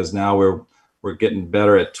different because now we're getting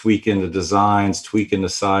better at tweaking the designs, tweaking the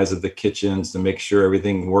size of the kitchens to make sure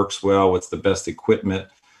everything works well with the best equipment.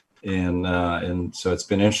 And so it's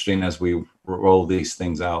been interesting as we roll these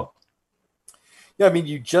things out. Yeah, I mean,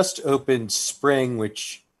 you just opened Spring,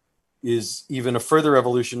 which is even a further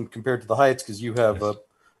evolution compared to the Heights because you have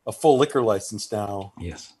a full liquor license now.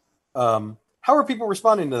 Yes. How are people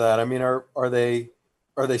responding to that? I mean, are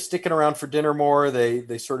they sticking around for dinner more? Are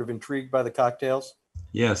they sort of intrigued by the cocktails?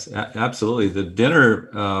 Yes, absolutely. The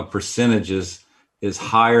dinner percentages is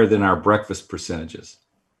higher than our breakfast percentages,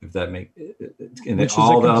 if that makes it. Which is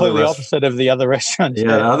completely opposite of the other restaurants.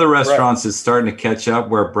 Yeah, the other restaurants is starting to catch up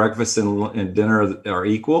where breakfast and dinner are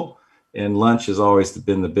equal, and lunch has always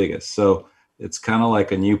been the biggest. So it's kind of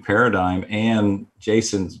like a new paradigm. And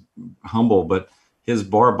Jason's humble, but his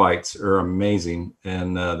bar bites are amazing,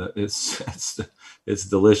 and it's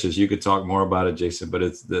delicious. You could talk more about it, Jason, but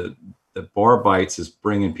it's the bar bites is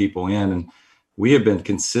bringing people in, and we have been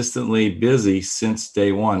consistently busy since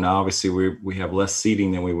day one. Now, obviously, we have less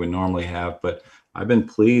seating than we would normally have, but I've been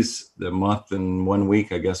pleased. The month and 1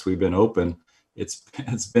 week, I guess we've been open. It's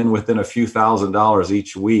been within a few $1,000s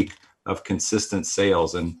each week of consistent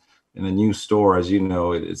sales, and in a new store, as you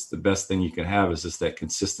know, it's the best thing you can have is just that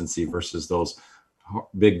consistency versus those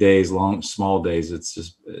big days, small days.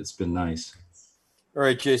 It's been nice. All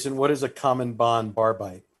right, Jason, what is a common bond bar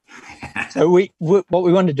bite? So what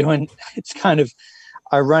we wanted to do, and it's kind of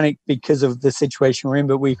ironic because of the situation we're in,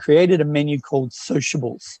 but we created a menu called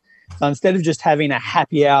Sociables. So instead of just having a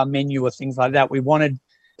happy hour menu or things like that, we wanted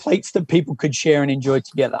plates that people could share and enjoy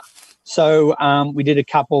together. So we did a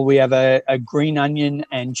couple. We have a green onion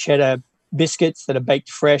and cheddar biscuits that are baked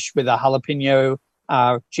fresh with a jalapeno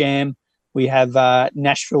jam. We have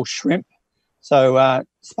Nashville shrimp, so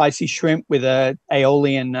spicy shrimp with a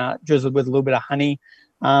aioli and drizzled with a little bit of honey.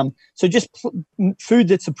 So just food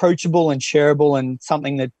that's approachable and shareable, and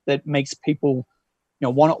something that makes people,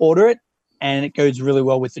 want to order it, and it goes really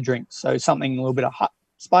well with the drink. So something a little bit of hot,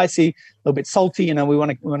 spicy, a little bit salty. We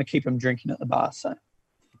want to keep them drinking at the bar. So.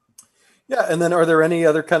 Yeah, and then are there any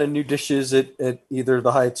other kind of new dishes at either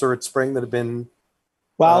the Heights or at Spring that have been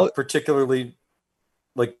particularly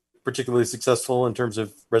successful in terms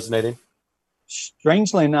of resonating?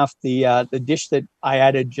 Strangely enough, the dish that I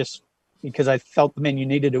added just because I felt the menu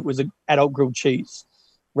needed it was an adult grilled cheese,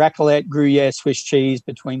 raclette, Gruyere, Swiss cheese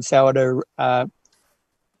between sourdough,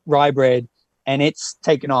 rye bread, and it's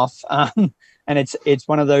taken off. And it's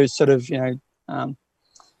one of those sort of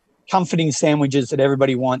comforting sandwiches that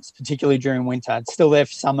everybody wants, particularly during winter. It's still there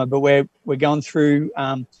for summer, but we're going through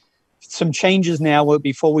some changes now. Where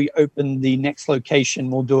before we open the next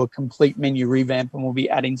location, we'll do a complete menu revamp, and we'll be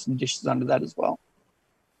adding some dishes under that as well.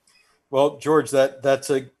 Well, George,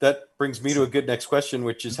 that brings me to a good next question,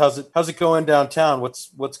 which is how's it going downtown?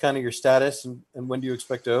 What's kind of your status, and when do you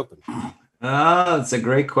expect to open? It's a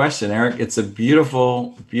great question, Eric. It's a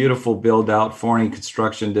beautiful, beautiful build out. Forney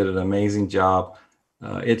Construction did an amazing job.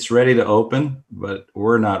 It's ready to open, but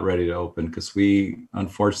we're not ready to open because we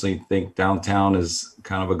unfortunately think downtown is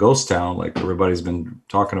kind of a ghost town, like everybody's been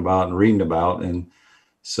talking about and reading about. And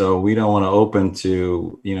so we don't want to open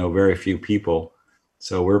to, very few people.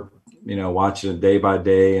 So we're, watching it day by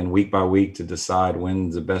day and week by week to decide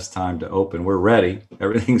when's the best time to open. We're ready.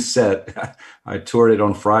 Everything's set. I toured it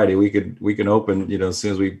on Friday. We can open, as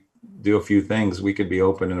soon as we do a few things, we could be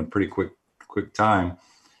open in a pretty quick time.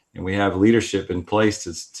 And we have leadership in place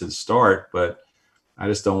to start, but I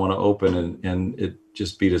just don't want to open and it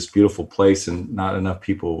just be this beautiful place and not enough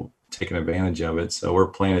people taking advantage of it. So we're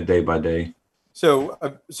playing it day by day. So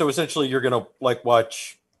essentially you're going to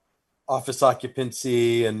watch office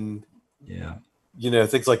occupancy and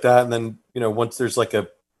things like that. And then, once there's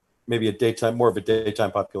maybe more of a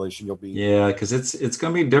daytime population, you'll be. Yeah. Cause it's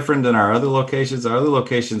going to be different than our other locations. Our other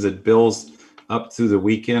locations, it bills up through the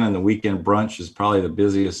weekend, and the weekend brunch is probably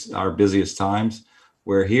our busiest times,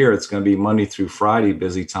 where here it's going to be Monday through Friday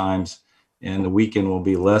busy times, and the weekend will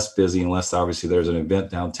be less busy unless obviously there's an event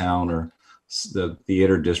downtown or the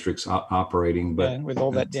theater districts operating. But with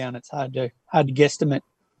all that down, it's hard to guesstimate.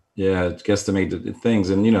 Yeah, guesstimate the things.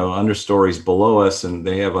 And, understories below us, and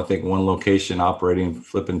they have, I think, one location operating,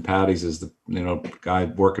 flipping patties is the, guy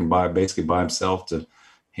working basically by himself to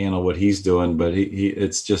handle what he's doing. But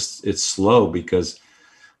it's slow because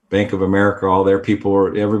Bank of America, all their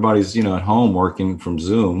people everybody's, at home working from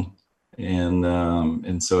Zoom.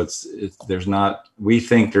 And so we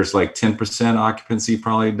think there's 10% occupancy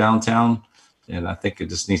probably downtown. And I think it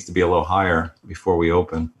just needs to be a little higher before we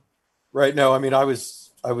open. Right. No, I mean, I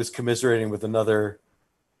was commiserating with another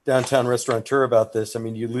downtown restaurateur about this. I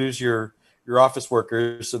mean, you lose your office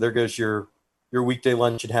workers, so there goes your weekday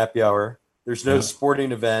lunch and happy hour. There's no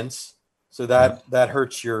sporting events, so that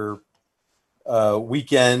hurts your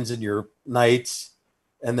weekends and your nights.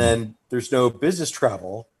 And then there's no business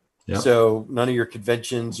travel, so none of your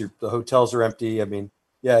conventions, the hotels are empty. I mean,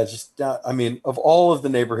 it's just of all of the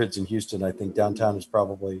neighborhoods in Houston, I think downtown is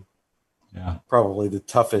probably the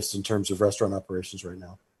toughest in terms of restaurant operations right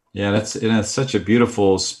now. Yeah, it's such a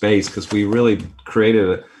beautiful space because we really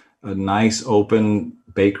created a nice open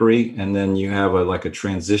bakery, and then you have a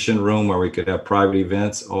transition room where we could have private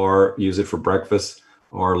events or use it for breakfast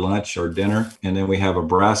or lunch or dinner. And then we have a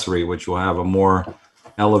brasserie, which will have a more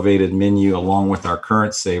elevated menu along with our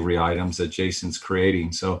current savory items that Jason's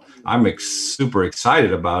creating. So I'm super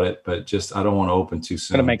excited about it, but just I don't want to open too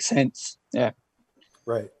soon. Gotta make sense. Yeah.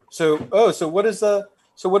 Right. So what is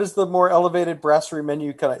the more elevated brasserie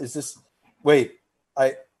menu kind of? Is this? Wait,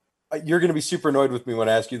 you're going to be super annoyed with me when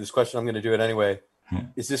I ask you this question. I'm going to do it anyway.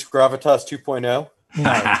 Is this Gravitas 2.0? No,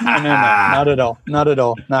 not at all. Not at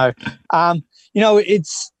all. No.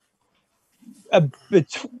 It's a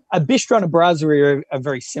bistro and a brasserie are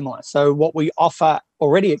very similar. So what we offer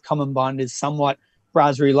already at Common Bond is somewhat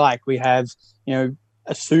brasserie-like. We have,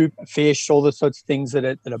 a soup, a fish, all the sorts of things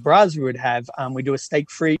that a brasserie would have. We do a steak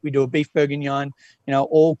frite, we do a beef bourguignon,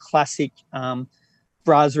 all classic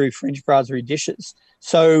brasserie, French brasserie dishes.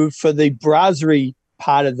 So for the brasserie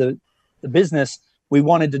part of the business, we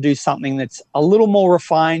wanted to do something that's a little more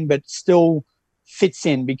refined, but still fits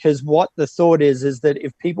in, because what the thought is that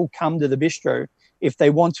if people come to the bistro, if they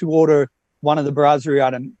want to order one of the brasserie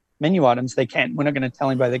menu items, they can. We're not going to tell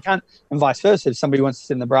anybody they can't, and vice versa. If somebody wants to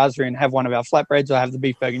sit in the brasserie and have one of our flatbreads or have the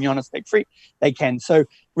beef bourguignon or steak frite, they can. So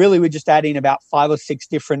really, we're just adding about 5 or 6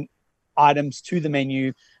 different items to the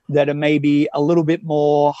menu that are maybe a little bit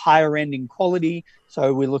more higher end in quality.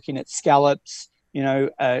 So we're looking at scallops,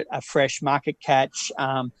 a fresh market catch,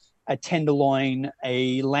 a tenderloin,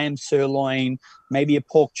 a lamb sirloin, maybe a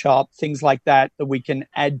pork chop, things like that we can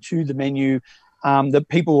add to the menu, that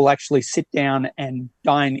people will actually sit down and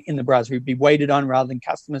dine in the brasserie, be waited on rather than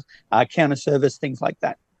customers, counter service, things like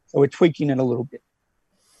that. So we're tweaking it a little bit.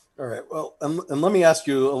 All right. Well, and let me ask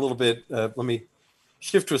you a little bit. Let me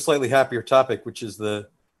shift to a slightly happier topic, which is the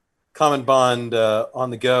Common Bond on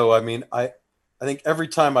the go. I mean, I think every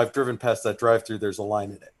time I've driven past that drive-through, there's a line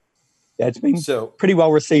in it. Yeah, it's been pretty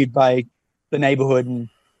well received by the neighborhood and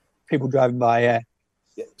people driving by. Yeah.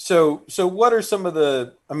 So what are some of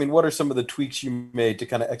the tweaks you made to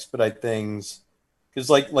kind of expedite things? Because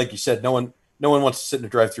like you said, no one wants to sit in a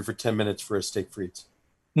drive-through for 10 minutes for a steak frites.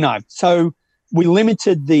 No. So we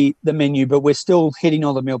limited the menu, but we're still hitting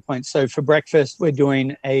all the meal points. So for breakfast, we're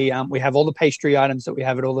doing we have all the pastry items that we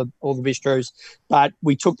have at all the bistros, but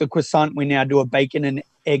we took the croissant. We now do a bacon and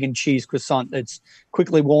egg and cheese croissant that's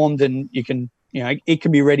quickly warmed, and you can, it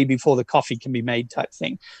can be ready before the coffee can be made, type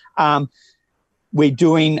thing. We're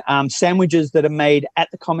doing sandwiches that are made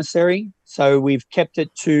at the commissary. So we've kept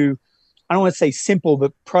it to, I don't want to say simple,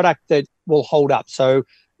 but product that will hold up. So,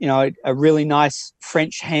 a really nice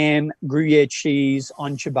French ham, Gruyere cheese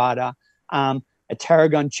on ciabatta, a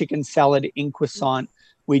tarragon chicken salad in croissant.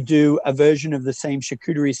 We do a version of the same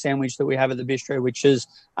charcuterie sandwich that we have at the bistro, which is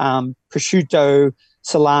prosciutto,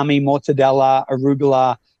 salami, mortadella,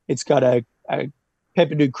 arugula. It's got a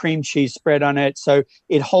pepperdew cream cheese spread on it. So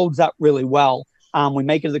it holds up really well. We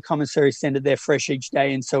make it at the commissary, send it there fresh each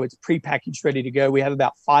day. And so it's prepackaged, ready to go. We have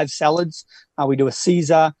about 5 salads. We do a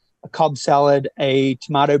Caesar, a Cobb salad, a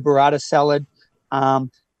tomato burrata salad,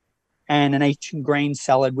 and an ancient grain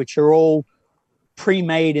salad, which are all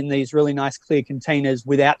pre-made in these really nice clear containers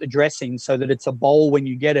without the dressing, so that it's a bowl when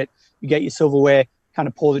you get it. You get your silverware, kind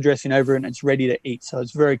of pour the dressing over it, and it's ready to eat. So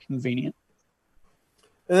it's very convenient.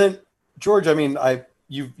 And then, George, I mean,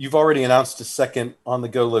 you've already announced a second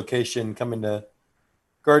on-the-go location coming to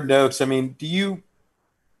Garden Oaks. I mean, do you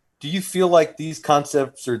feel like these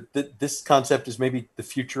concepts or this concept is maybe the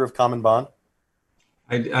future of Common Bond?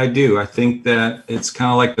 I do. I think that it's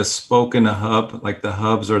kind of like the spoke and the hub, like the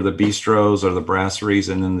hubs are the bistros or the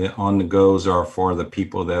brasseries, and then the on the goes are for the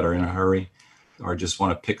people that are in a hurry or just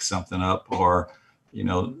want to pick something up, or,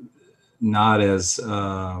 not as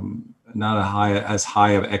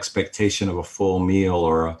high of expectation of a full meal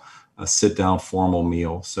or a sit down formal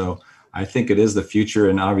meal. So I think it is the future.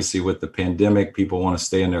 And obviously with the pandemic, people want to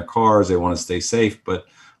stay in their cars. They want to stay safe. But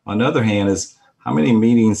on the other hand is, how many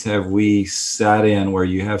meetings have we sat in where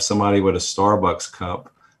you have somebody with a Starbucks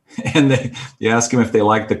cup and you ask them if they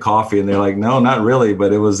like the coffee and they're like, no, not really,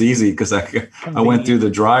 but it was easy because I went through the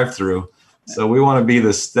drive-through. So we want to be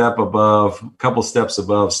the couple steps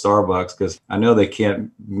above Starbucks, because I know they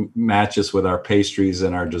can't match us with our pastries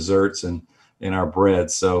and our desserts and our bread.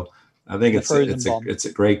 So I think it's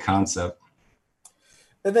a great concept.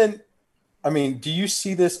 And then, I mean, do you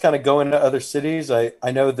see this kind of going to other cities? I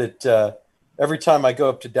know that every time I go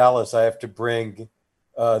up to Dallas, I have to bring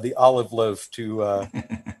the olive loaf to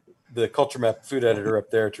the Culture Map food editor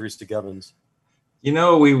up there, Teresa Gubbins.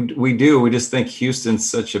 We do. We just think Houston's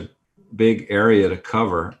such a big area to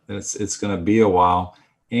cover. It's going to be a while.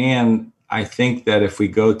 And I think that if we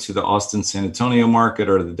go to the Austin, San Antonio market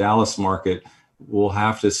or the Dallas market, we'll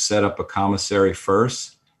have to set up a commissary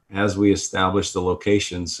first as we establish the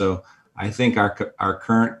location. So I think our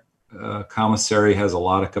current commissary has a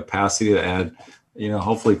lot of capacity to add,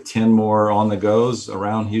 hopefully 10 more on the goes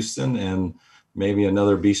around Houston, and maybe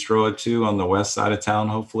another bistro or 2 on the west side of town.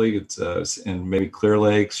 Hopefully it's and maybe Clear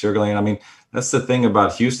Lake, Sugar Land. I mean, that's the thing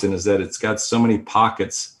about Houston, is that it's got so many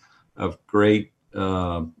pockets of great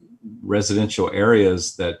residential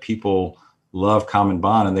areas that people love Common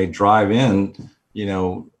Bond, and they drive in,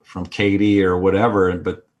 from Katy or whatever.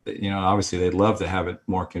 But, obviously they'd love to have it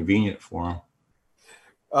more convenient for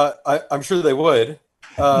them. I'm sure they would.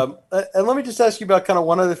 And let me just ask you about kind of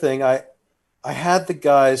one other thing. I had the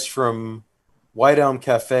guys from White Elm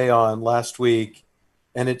Cafe on last week,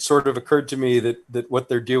 and it sort of occurred to me that what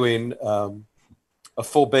they're doing, a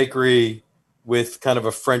full bakery with kind of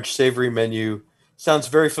a French savory menu, sounds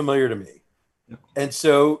very familiar to me. Yep. And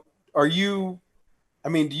so do you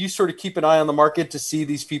sort of keep an eye on the market to see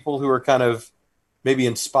these people who are kind of maybe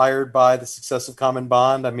inspired by the success of Common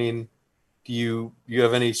Bond? I mean, do you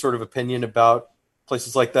have any sort of opinion about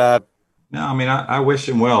places like that? No, I mean, I wish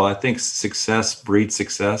him well. I think success breeds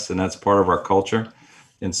success, and that's part of our culture.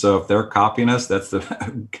 And so if they're copying us, I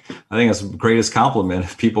think that's the greatest compliment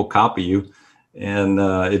if people copy you. And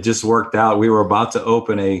it just worked out. We were about to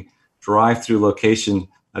open a drive-through location.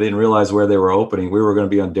 I didn't realize where they were opening. We were going to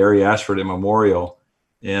be on Derry Ashford and Memorial,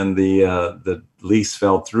 and the lease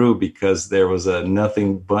fell through because there was a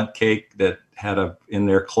nothing bundt cake that had in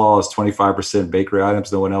their clause 25% bakery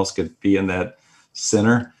items. No one else could be in that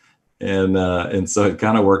center. And so it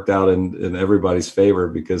kind of worked out in everybody's favor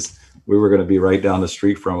because we were going to be right down the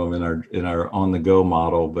street from them in our on the go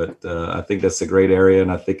model. But I think that's a great area,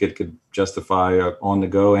 and I think it could justify a on the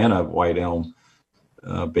go and a White Elm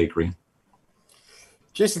bakery.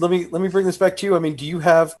 Jason, let me bring this back to you. I mean, do you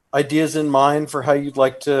have ideas in mind for how you'd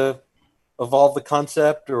like to evolve the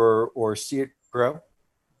concept or see it grow?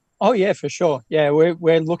 Oh yeah, for sure. Yeah,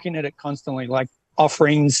 we're looking at it constantly, like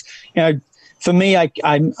offerings. For me,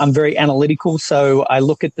 I'm very analytical, so I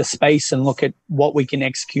look at the space and look at what we can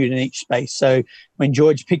execute in each space. So when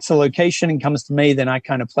George picks a location and comes to me, then I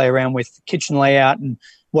kind of play around with the kitchen layout and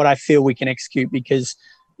what I feel we can execute. Because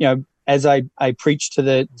as I preach to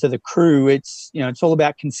the crew, it's all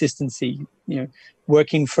about consistency.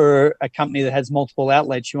 Working for a company that has multiple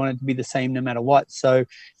outlets, you want it to be the same no matter what. So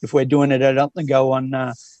if we're doing it at On the Go in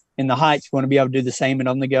the Heights, we want to be able to do the same at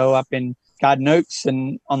On the Go up in Garden Oaks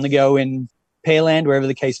and On the Go in Pearland, wherever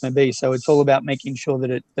the case may be. So it's all about making sure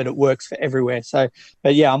that it works for everywhere. So,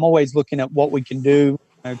 but yeah, I'm always looking at what we can do.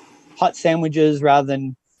 Hot sandwiches rather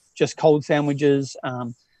than just cold sandwiches.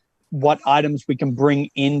 What items we can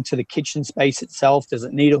bring into the kitchen space itself. Does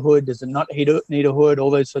it need a hood? Does it not need a hood?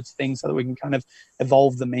 All those sorts of things so that we can kind of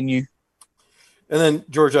evolve the menu. And then,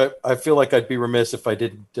 George, I feel like I'd be remiss if I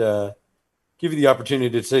didn't give you the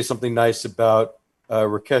opportunity to say something nice about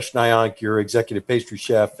Rakesh Nayak, your executive pastry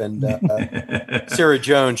chef, and Sarah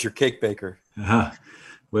Jones, your cake baker.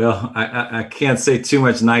 Well, I can't say too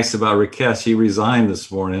much nice about Rakesh. He resigned this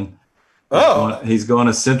morning. He's going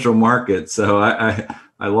to Central Market. So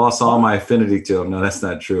I lost all my affinity to him. No, that's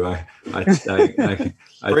not true.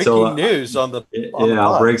 Breaking news on the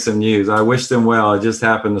I'll break some news. I wish him well. It just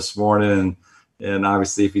happened this morning, and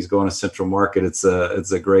obviously, if he's going to Central Market, it's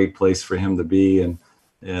a great place for him to be.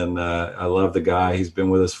 And I love the guy. He's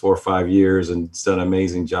been with us 4 or 5 years and done an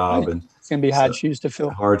amazing job. And it's gonna be hard shoes to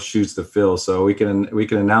fill. Hard shoes to fill. So we can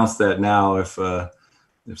announce that now if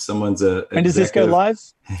someone's a. When does this go live?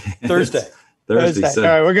 Thursday. Thursday. So,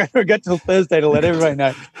 all right, we're going till Thursday to let everybody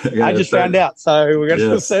know. I just found out, so we're going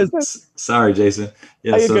to Thursday. Sorry, Jason.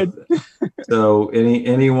 Yeah, good. So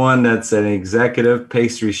anyone that's an executive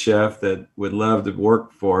pastry chef that would love to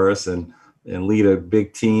work for us and lead a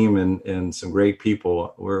big team and some great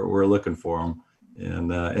people, we're looking for them. And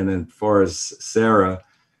then as far as Sarah,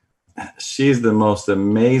 she's the most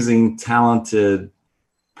amazing, talented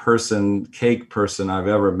cake person I've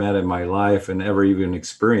ever met in my life and ever even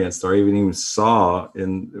experienced or even saw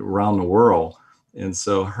around the world. And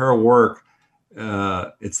so her work,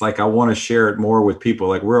 it's like I want to share it more with people.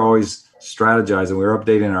 Like we're always strategizing, we're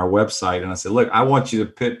updating our website, and I said, look, I want you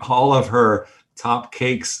to put all of her top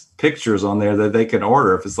cakes pictures on there that they can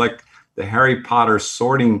order. If it's like the Harry Potter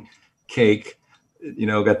sorting cake,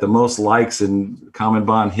 got the most likes in Common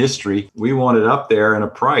Bond history, we want it up there in a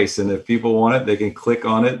price. And if people want it, they can click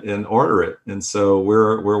on it and order it. And so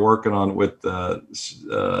we're working on with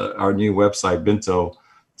our new website, Bento,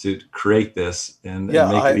 to create this and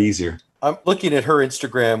make it easier. I'm looking at her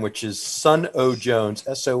Instagram, which is Sono Jones,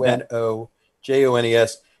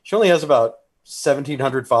 SONOJONES. She only has about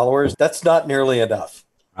 1,700 followers. That's not nearly enough.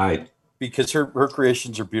 Right. Because her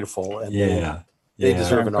creations are beautiful and they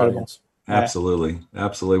deserve an audience. Absolutely.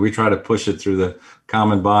 We try to push it through the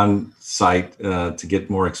Common Bond site to get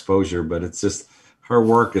more exposure, but it's just her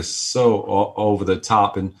work is so over the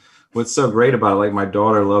top. And what's so great about it, like my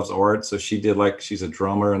daughter loves art, so she did she's a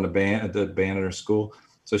drummer in the band at her school.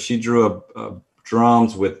 So she drew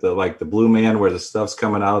drums with the Blue Man where the stuff's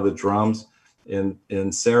coming out of the drums.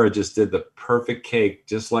 And Sarah just did the perfect cake,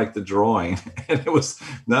 just like the drawing. And it was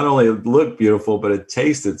not only it looked beautiful, but it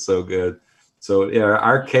tasted so good. So yeah,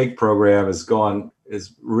 our cake program is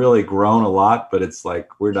really grown a lot, but it's like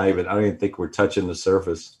I don't even think we're touching the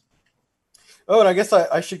surface. Oh, and I guess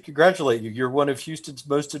I should congratulate you. You're one of Houston's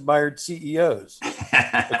most admired CEOs,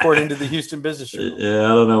 according to the Houston Business Journal. Yeah, I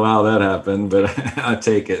don't know how that happened, but I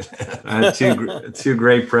take it. I had two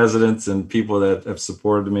great presidents and people that have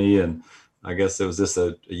supported me, and I guess it was just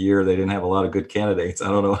a year they didn't have a lot of good candidates. I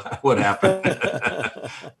don't know what happened,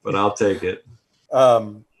 but I'll take it.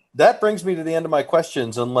 That brings me to the end of my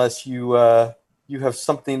questions, unless you have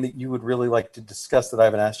something that you would really like to discuss that I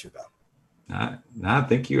haven't asked you about. I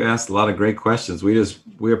think you asked a lot of great questions.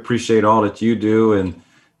 We appreciate all that you do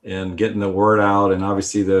and getting the word out. And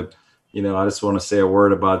obviously I just want to say a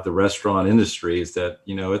word about the restaurant industry is that,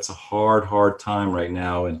 it's a hard time right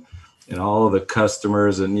now. And all of the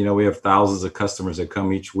customers, and, we have thousands of customers that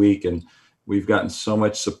come each week, and we've gotten so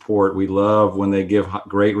much support. We love when they give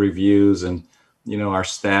great reviews, and, our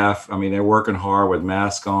staff, they're working hard with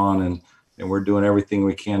masks on, and we're doing everything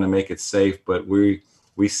we can to make it safe. But we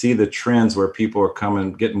see the trends where people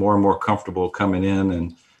are getting more and more comfortable coming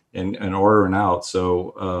in and ordering out.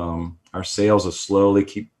 So our sales will slowly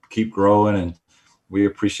keep growing, and we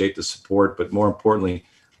appreciate the support. But more importantly,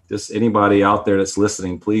 just anybody out there that's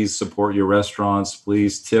listening, please support your restaurants.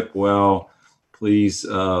 Please tip well. Please,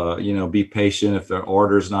 be patient. If the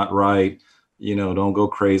order's not right, don't go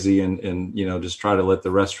crazy, and just try to let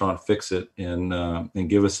the restaurant fix it, and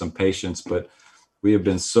give us some patience. But we have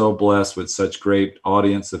been so blessed with such great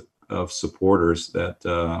audience of supporters that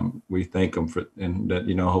we thank them for, and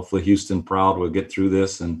that, hopefully Houston Proud will get through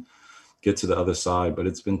this and get to the other side. But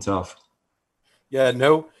it's been tough. Yeah,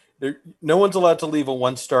 no one's allowed to leave a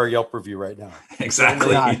 1-star Yelp review right now.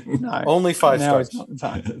 Exactly. No. Only 5 stars. It's not the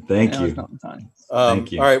time. Thank you. It's not the time.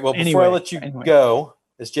 Thank you. All right. Well, before I let you go,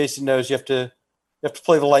 as Jason knows, you have to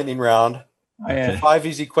play the lightning round. Oh, yeah. 5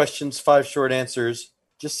 easy questions, 5 short answers.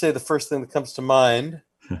 Just say the first thing that comes to mind.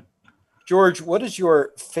 George, what is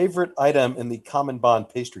your favorite item in the Common Bond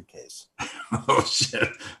pastry case? Oh shit!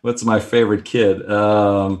 What's my favorite kid?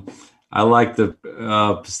 I like the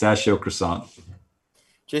pistachio croissant.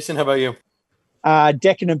 Jason, how about you?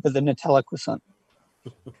 Decadent, but the Nutella croissant.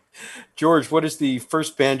 George, what is the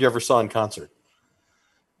first band you ever saw in concert?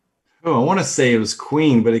 Oh, I want to say it was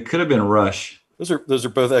Queen, but it could have been Rush. Those are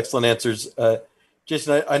both excellent answers.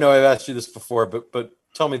 Jason, I know I've asked you this before, but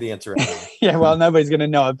tell me the answer. Yeah, well, nobody's going to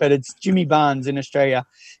know it, but it's Jimmy Barnes in Australia.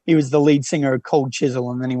 He was the lead singer of Cold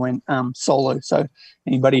Chisel, and then he went solo. So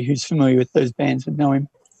anybody who's familiar with those bands would know him.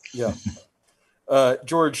 Yeah.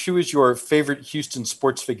 George, who is your favorite Houston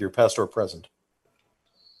sports figure, past or present?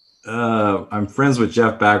 I'm friends with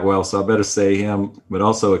Jeff Bagwell, so I better say him, but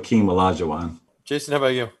also Akeem Olajuwon. Jason, how about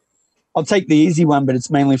you? I'll take the easy one, but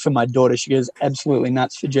it's mainly for my daughter. She goes absolutely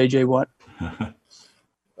nuts for JJ Watt.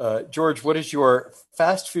 George, what is your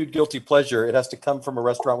fast food guilty pleasure? It has to come from a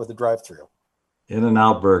restaurant with a drive-through.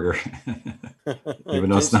 In-N-Out Burger. Even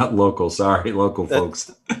though it's not local. Sorry, local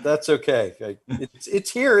folks. That's okay.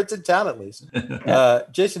 It's here. It's in town at least.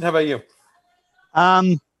 Jason, how about you?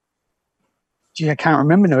 I can't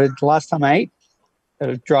remember the last time I ate at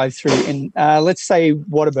a drive-through. And let's say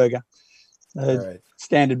Whataburger. Right.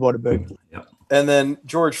 Standard Whataburger. Yep. And then,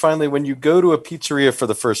 George, finally, when you go to a pizzeria for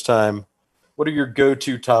the first time, what are your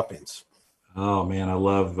go-to toppings? Oh, man, I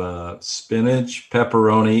love spinach,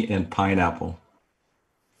 pepperoni, and pineapple.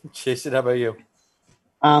 Jason, how about you?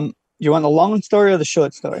 You want the long story or the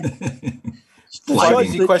short story? 5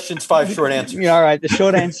 easy questions, 5 short answers. Yeah, all right. The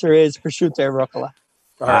short answer is prosciutto rucola.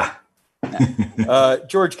 All right.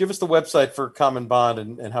 George, give us the website for Common Bond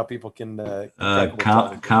and how people can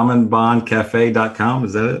commonbondcafe.com,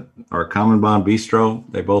 is that it? Or Common Bond Bistro?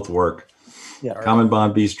 They both work. Yeah.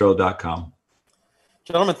 commonbondbistro.com.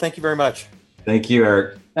 Gentlemen, thank you very much. Thank you,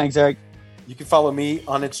 Eric. Thanks, Eric. You can follow me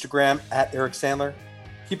on Instagram at Eric Sandler.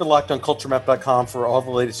 Keep it locked on culturemap.com for all the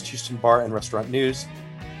latest Houston bar and restaurant news.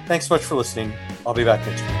 Thanks so much for listening. I'll be back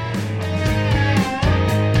next week.